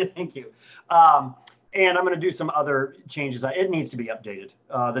 Thank you. And I'm going to do some other changes. It needs to be updated.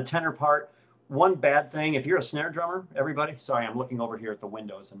 The tenor part, one bad thing, if you're a snare drummer, everybody, sorry, I'm looking over here at the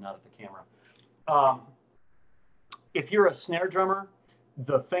windows and not at the camera. If you're a snare drummer,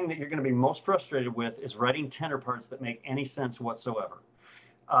 the thing that you're going to be most frustrated with is writing tenor parts that make any sense whatsoever.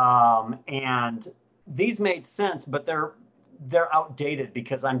 And these made sense, but they're outdated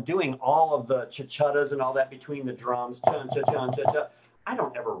because I'm doing all of the cha-cha-das and all that between the drums. Cha-cha-cha-cha-cha. I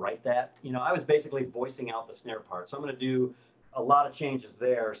don't ever write that. You know, I was basically voicing out the snare part. So I'm going to do a lot of changes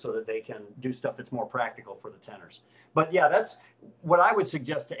there so that they can do stuff that's more practical for the tenors. But yeah, that's what I would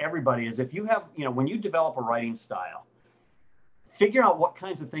suggest to everybody is if you have, you know, when you develop a writing style, figure out what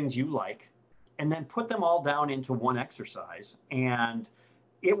kinds of things you like and then put them all down into one exercise, and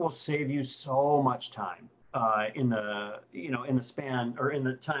it will save you so much time in the span or in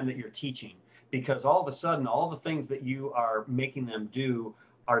the time that you're teaching, because all of a sudden all the things that you are making them do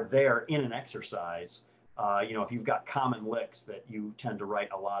are there in an exercise. You know, if you've got common licks that you tend to write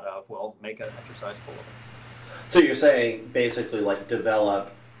a lot of, well, make an exercise full of it. So you're saying basically like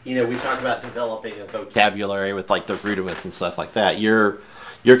develop, you know, we talk about developing a vocabulary with like the rudiments and stuff like that. You're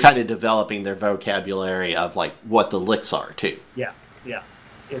kind of developing their vocabulary of like what the licks are too. Yeah, yeah.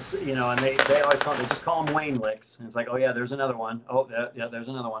 It's, you know, and they just call them Wayne licks. And it's like, oh yeah, there's another one. Oh yeah, there's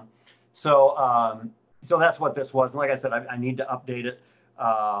another one. So so that's what this was. And like I said, I need to update it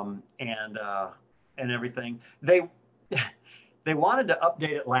and everything. They wanted to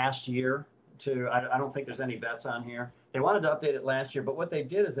update it last year to, I don't think there's any vets on here. They wanted to update it last year, but what they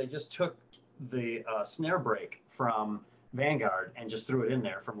did is they just took the snare break from Vanguard and just threw it in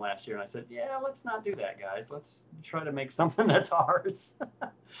there from last year. And I said, yeah, let's not do that, guys. Let's try to make something that's ours.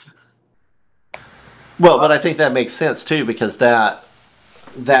 Well, but I think that makes sense too, because that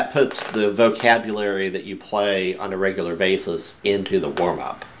puts the vocabulary that you play on a regular basis into the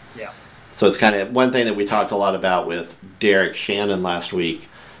warm-up. Yeah. So it's kind of one thing that we talked a lot about with Derek Shannon last week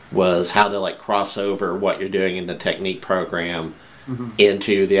was how to like cross over what you're doing in the technique program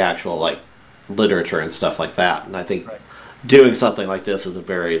into the actual like literature and stuff like that. And I think doing something like this is a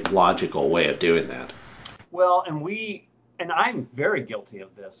very logical way of doing that. Well, and I'm very guilty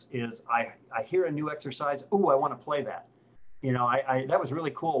of this, is I hear a new exercise. Ooh, I want to play that. You know, that was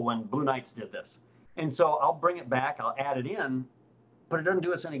really cool when Blue Knights did this. And so I'll bring it back, I'll add it in, but it doesn't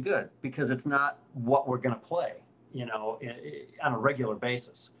do us any good because it's not what we're going to play, you know, on a regular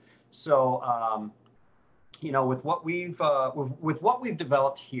basis. So, you know, with what we've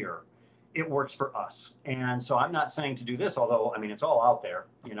developed here, it works for us. And so I'm not saying to do this, although, I mean, it's all out there,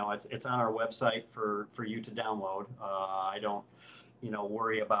 you know, it's on our website for you to download. I don't, you know,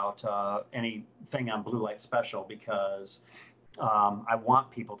 worry about anything on Blue Light Special because I want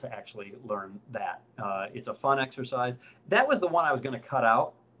people to actually learn that. It's a fun exercise. That was the one I was going to cut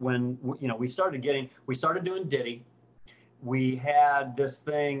out when, you know, we started doing Diddy. We had this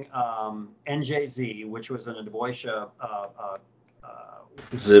thing, NJZ, which was an Advoisha,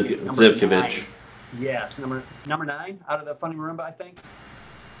 Zivkovich. Yes, number 9 out of the funny marimba, I think. Is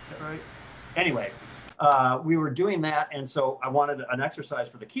that right? Anyway, we were doing that, and so I wanted an exercise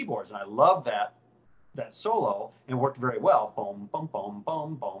for the keyboards, and I loved that solo, and worked very well. Boom, boom, boom,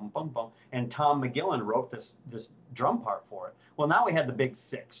 boom, boom, boom, boom. And Tom McGillen wrote this drum part for it. Well, now we had the big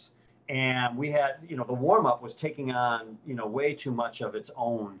 6. And we had, you know, the warm-up was taking on, you know, way too much of its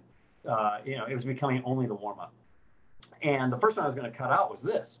own, you know, it was becoming only the warm-up. And the first one I was going to cut out was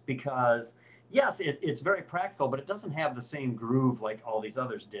this, because yes, it's very practical, but it doesn't have the same groove like all these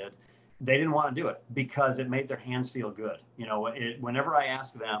others did. They didn't want to do it because it made their hands feel good. You know, whenever I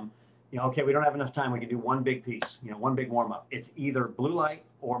ask them, you know, okay, we don't have enough time, we can do one big piece, you know, one big warm-up. It's either Blue Light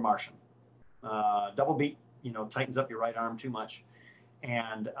or Martian. Double beat, you know, tightens up your right arm too much.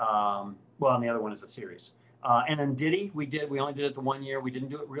 And well, and the other one is a series. And then Diddy, we only did it the 1 year. We didn't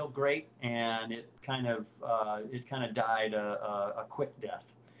do it real great, and it kind of died a quick death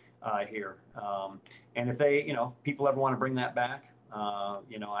here. And if they, you know, people ever want to bring that back,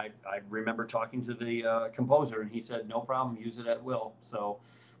 you know, I remember talking to the composer, and he said, no problem, use it at will. So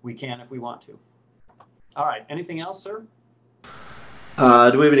we can if we want to. All right, anything else, sir?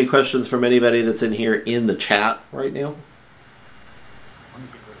 Do we have any questions from anybody that's in here in the chat right now? Let me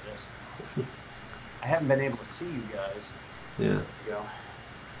get rid of this. I haven't been able to see you guys. Yeah. There you go.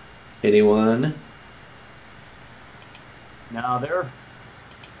 Anyone? Now they're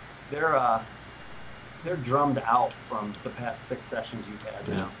drummed out from the past 6 sessions you've had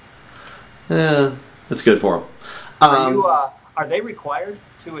Yeah. now. Yeah, that's good for them. Are they required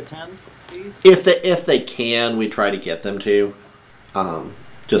to attend these? If they can, we try to get them to. Um,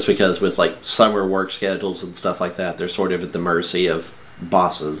 just because with like summer work schedules and stuff like that, they're sort of at the mercy of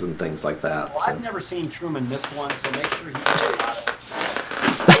bosses and things like that. Well, So. I've never seen Truman miss one, so make sure he gets a lot of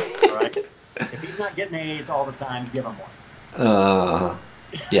it. All right. If he's not getting A's all the time, give him one.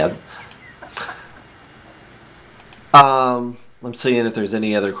 Yeah. I'm seeing if there's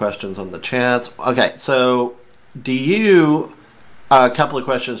any other questions on the chats. Okay, so do you, a couple of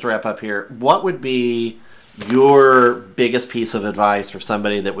questions to wrap up here. What would be your biggest piece of advice for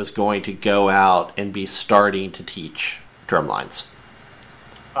somebody that was going to go out and be starting to teach drum lines?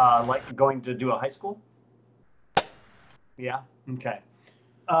 Like going to do a high school? Yeah. Okay.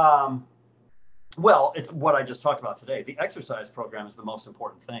 Um, well, it's what I just talked about today. The exercise program is the most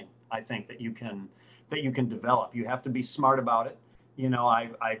important thing I think that you can develop. You have to be smart about it. You know,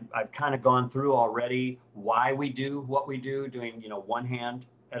 I've kind of gone through already why we do what we do, doing one hand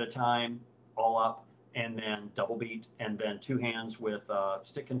at a time, all up, and then double beat, and then two hands with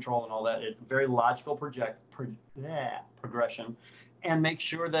stick control and all that. It's very logical progression, and make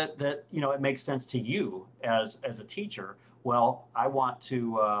sure that it makes sense to you as a teacher. Well, I want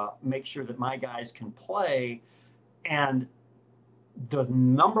to make sure that my guys can play, and the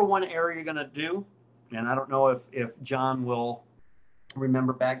number one area you're going to do, and I don't know if John will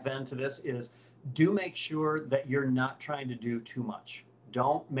remember back then to this, is do make sure that you're not trying to do too much.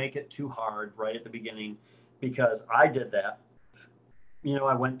 Don't make it too hard right at the beginning, because I did that.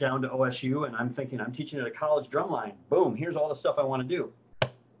 I went down to OSU and I'm thinking I'm teaching at a college drumline. Boom, here's all the stuff I want to do.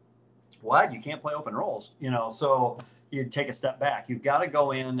 What? You can't play open rolls, so you take a step back. You've got to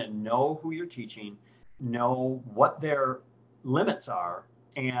go in and know who you're teaching, know what their limits are,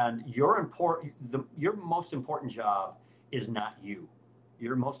 and your most important job is not you.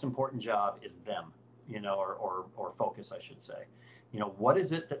 Your most important job is them, or focus, I should say. What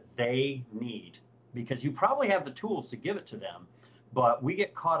is it that they need? Because you probably have the tools to give it to them, but we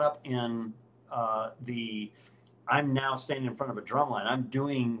get caught up in I'm now standing in front of a drum line. I'm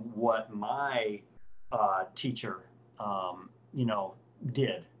doing what my teacher,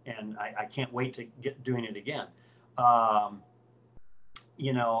 did, and I can't wait to get doing it again.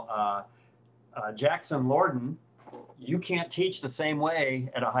 Jackson Lorden, you can't teach the same way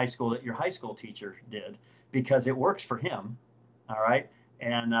at a high school that your high school teacher did, because it works for him. All right.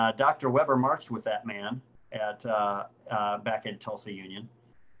 And Dr. Weber marched with that man at back in Tulsa Union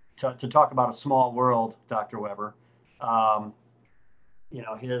to talk about a small world. Dr. Weber,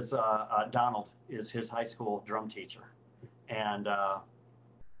 his Donald is his high school drum teacher, and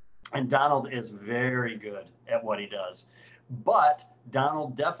Donald is very good at what he does, but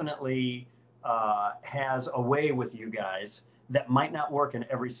Donald definitely has a way with you guys that might not work in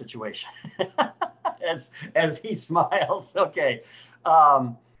every situation. as he smiles. Okay.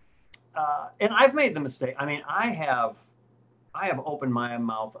 And I've made the mistake. I mean, I have opened my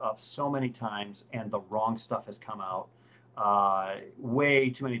mouth up so many times, and the wrong stuff has come out way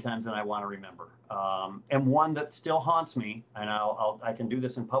too many times than I want to remember. And one that still haunts me, and I can do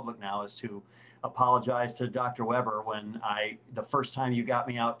this in public now, is to apologize to Dr. Weber when the first time you got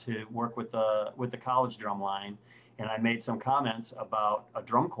me out to work with the college drum line, and I made some comments about a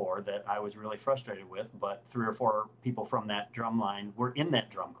drum corps that I was really frustrated with, but 3 or 4 people from that drum line were in that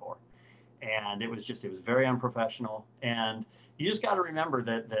drum corps. And it was very unprofessional. And you just got to remember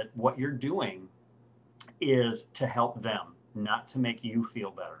that what you're doing is to help them, not to make you feel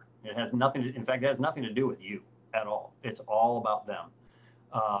better. It has nothing to, in fact, it has nothing to do with you at all. It's all about them,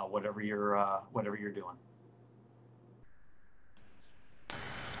 whatever you're doing.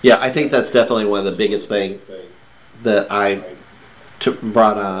 Yeah, I think that's definitely one of the biggest things that I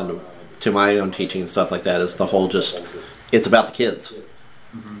brought on to my own teaching and stuff like that, is the whole it's about the kids.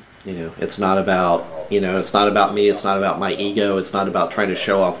 Mm-hmm. It's not about, it's not about me. It's not about my ego. It's not about trying to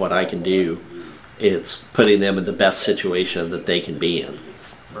show off what I can do. It's putting them in the best situation that they can be in.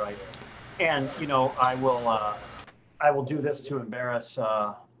 Right. And, I will do this to embarrass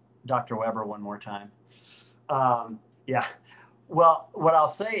Dr. Weber one more time. Yeah. Well, what I'll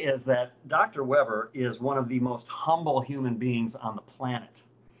say is that Dr. Weber is one of the most humble human beings on the planet.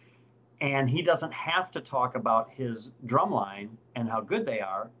 And he doesn't have to talk about his drumline and how good they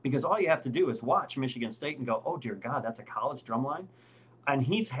are, because all you have to do is watch Michigan State and go, oh, dear God, that's a college drumline. And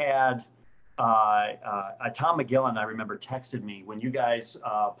he's had Tom McGillen, I remember, texted me when you guys,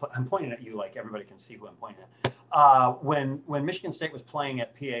 I'm pointing at you like everybody can see who I'm pointing at. When Michigan State was playing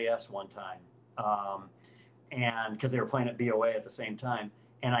at PAS one time, and because they were playing at BOA at the same time,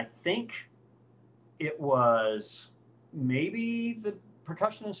 and I think it was maybe the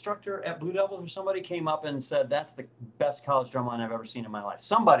percussion instructor at Blue Devils or somebody came up and said, that's the best college drumline I've ever seen in my life.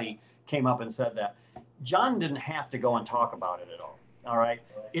 Somebody came up and said that. John didn't have to go and talk about it at all. All right.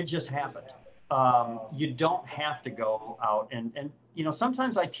 It just happened. You don't have to go out and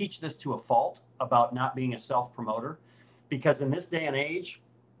sometimes I teach this to a fault about not being a self-promoter, because in this day and age,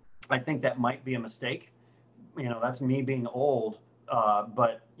 I think that might be a mistake. That's me being old.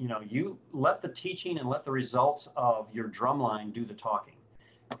 But you let the teaching and let the results of your drumline do the talking,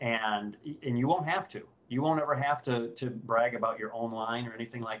 and you won't have to. You won't ever have to brag about your own line or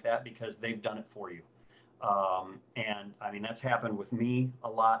anything like that, because they've done it for you. And I mean, that's happened with me a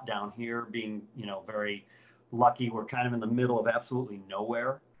lot down here, being very lucky. We're kind of in the middle of absolutely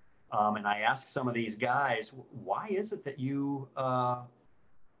nowhere, and I ask some of these guys, why is it that why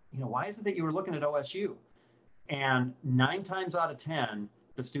is it that you were looking at OSU? And 9 times out of 10,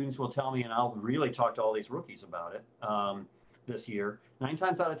 the students will tell me, and I'll really talk to all these rookies about it this year. 9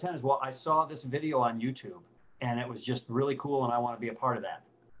 times out of 10 is, well, I saw this video on YouTube and it was just really cool and I want to be a part of that,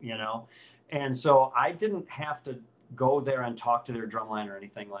 And so I didn't have to go there and talk to their drumline or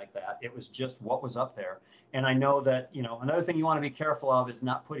anything like that. It was just what was up there. And I know that, another thing you want to be careful of is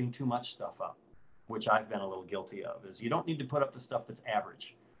not putting too much stuff up, which I've been a little guilty of, is you don't need to put up the stuff that's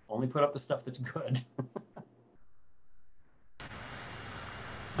average. Only put up the stuff that's good.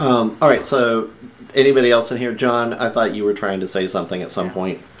 All right, so anybody else in here? John, I thought you were trying to say something at some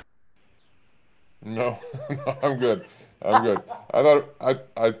point. No, no, I'm good. I'm good. I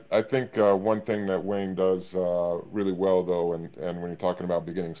think one thing that Wayne does really well, though, and when you're talking about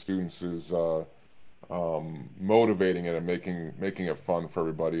beginning students, is motivating it and making it fun for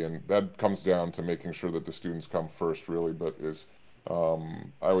everybody, and that comes down to making sure that the students come first, really. But I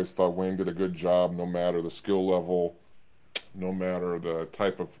always thought Wayne did a good job, no matter the skill level, no matter the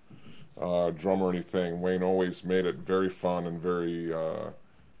type of drum or anything. Wayne always made it very fun and very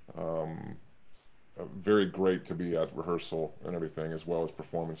great to be at rehearsal and everything, as well as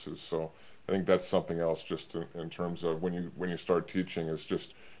performances. So I think that's something else, just in terms of when you start teaching, is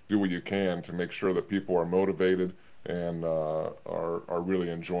just do what you can to make sure that people are motivated and are really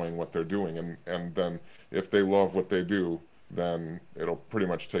enjoying what they're doing. And then if they love what they do, then it'll pretty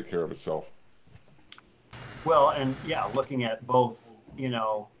much take care of itself. Well, and yeah, looking at both,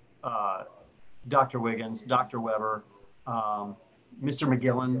 Dr. Wiggins, Dr. Weber, Mr.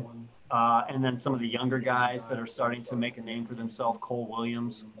 McGillen, and then some of the younger guys that are starting to make a name for themselves, Cole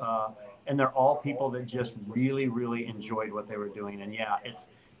Williams, and they're all people that just really, really enjoyed what they were doing. And yeah,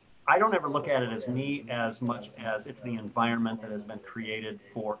 I don't ever look at it as me as much as it's the environment that has been created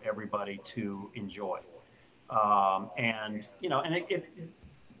for everybody to enjoy. And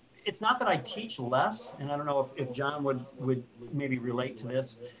it's not that I teach less, and I don't know if John would maybe relate to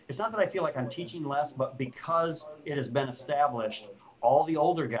this. It's not that I feel like I'm teaching less, but because it has been established, all the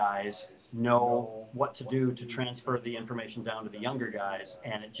older guys know what to do to transfer the information down to the younger guys,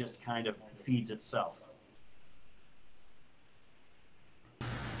 and it just kind of feeds itself.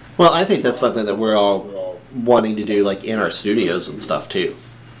 Well, I think that's something that we're all wanting to do, like in our studios and stuff too.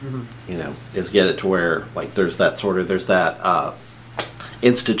 Mm-hmm. Is get it to where like there's that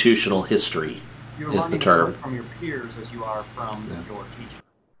institutional history. You're is the term from your peers as you are from your teacher,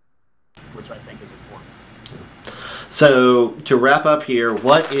 which I think is important. So to wrap up here,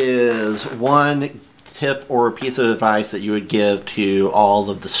 what is one tip or piece of advice that you would give to all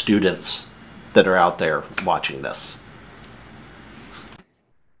of the students that are out there watching this?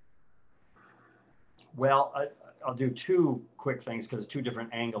 Well, I'll do 2 quick things because it's 2 different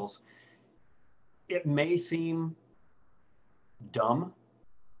angles. It may seem dumb.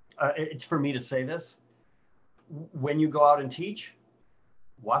 It's for me to say this. When you go out and teach,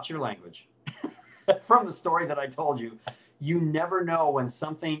 watch your language. From the story that I told you, you never know when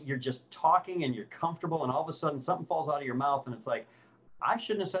you're just talking and you're comfortable and all of a sudden something falls out of your mouth and it's like, I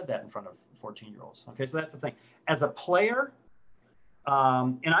shouldn't have said that in front of 14-year-olds. Okay, so that's the thing. As a player,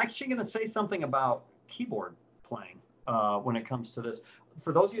 and I'm actually going to say something about keyboard playing when it comes to this.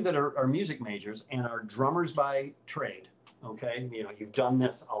 For those of you that are music majors and are drummers by trade, okay, you've done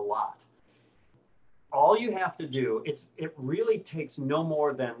this a lot. All you have to do, it really takes no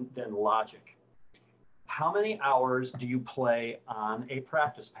more than logic. How many hours do you play on a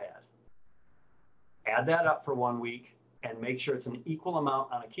practice pad? Add that up for 1 week and make sure it's an equal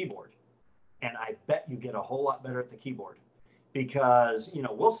amount on a keyboard. And I bet you get a whole lot better at the keyboard. Because,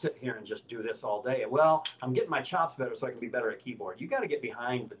 we'll sit here and just do this all day. Well, I'm getting my chops better so I can be better at keyboard. You got to get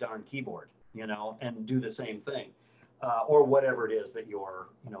behind the darn keyboard. and do the same thing, or whatever it is that you're,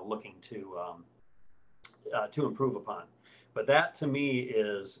 looking to improve upon. But that to me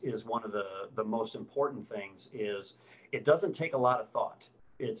is one of the most important things. Is it doesn't take a lot of thought.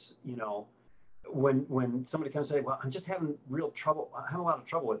 It's when somebody comes and say, well, I'm just having real trouble. I'm having a lot of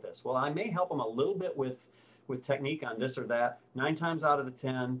trouble with this. Well, I may help them a little bit with technique on this or that. 9 times out of the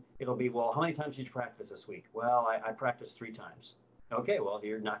 10, it'll be, well, how many times did you practice this week? Well, I practiced 3 times. Okay, well,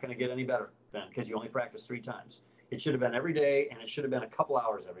 you're not going to get any better then because you only practiced 3 times. It should have been every day, and it should have been a couple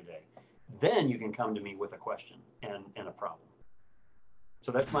hours every day. Then you can come to me with a question and a problem.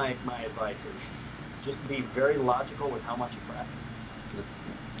 So that's my advice is just be very logical with how much you practice.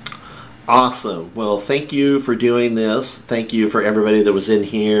 Awesome. Well, thank you for doing this. Thank you for everybody that was in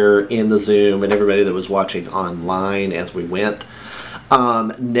here in the Zoom and everybody that was watching online as we went.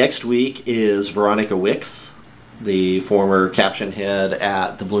 Next week is Veronica Wicks, the former caption head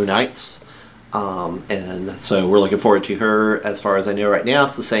at the Blue Knights. And so we're looking forward to her. As far as I know right now,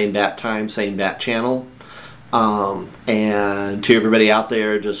 it's the same bat time, same bat channel. And to everybody out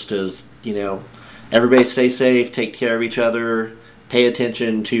there, just as, everybody stay safe, take care of each other, pay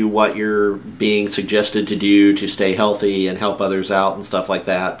attention to what you're being suggested to do to stay healthy and help others out and stuff like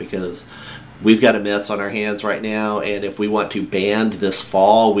that, because we've got a mess on our hands right now, and if we want to band this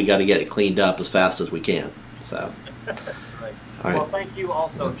fall, we got to get it cleaned up as fast as we can. So, right. All right. Well, thank you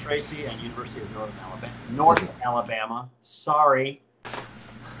also, Tracy, and University of North Alabama. Sorry,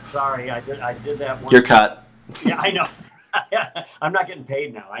 I did that one. You're cut. Yeah, I know. I'm not getting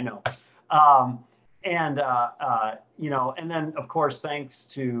paid now. I know. And then of course, thanks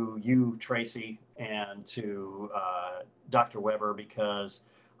to you, Tracy, and to Dr. Weber, because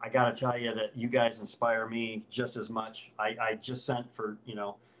I got to tell you that you guys inspire me just as much. I just sent for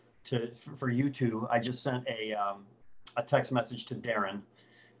you two. I just sent a text message to Darren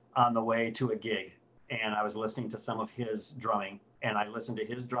on the way to a gig, and I was listening to some of his drumming, and I listened to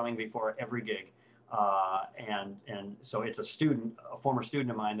his drumming before every gig. And so it's a former student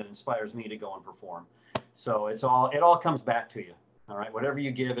of mine that inspires me to go and perform. So it all comes back to you. All right. Whatever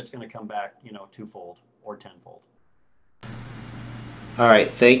you give, it's going to come back, twofold or tenfold. All right.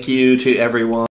 Thank you to everyone.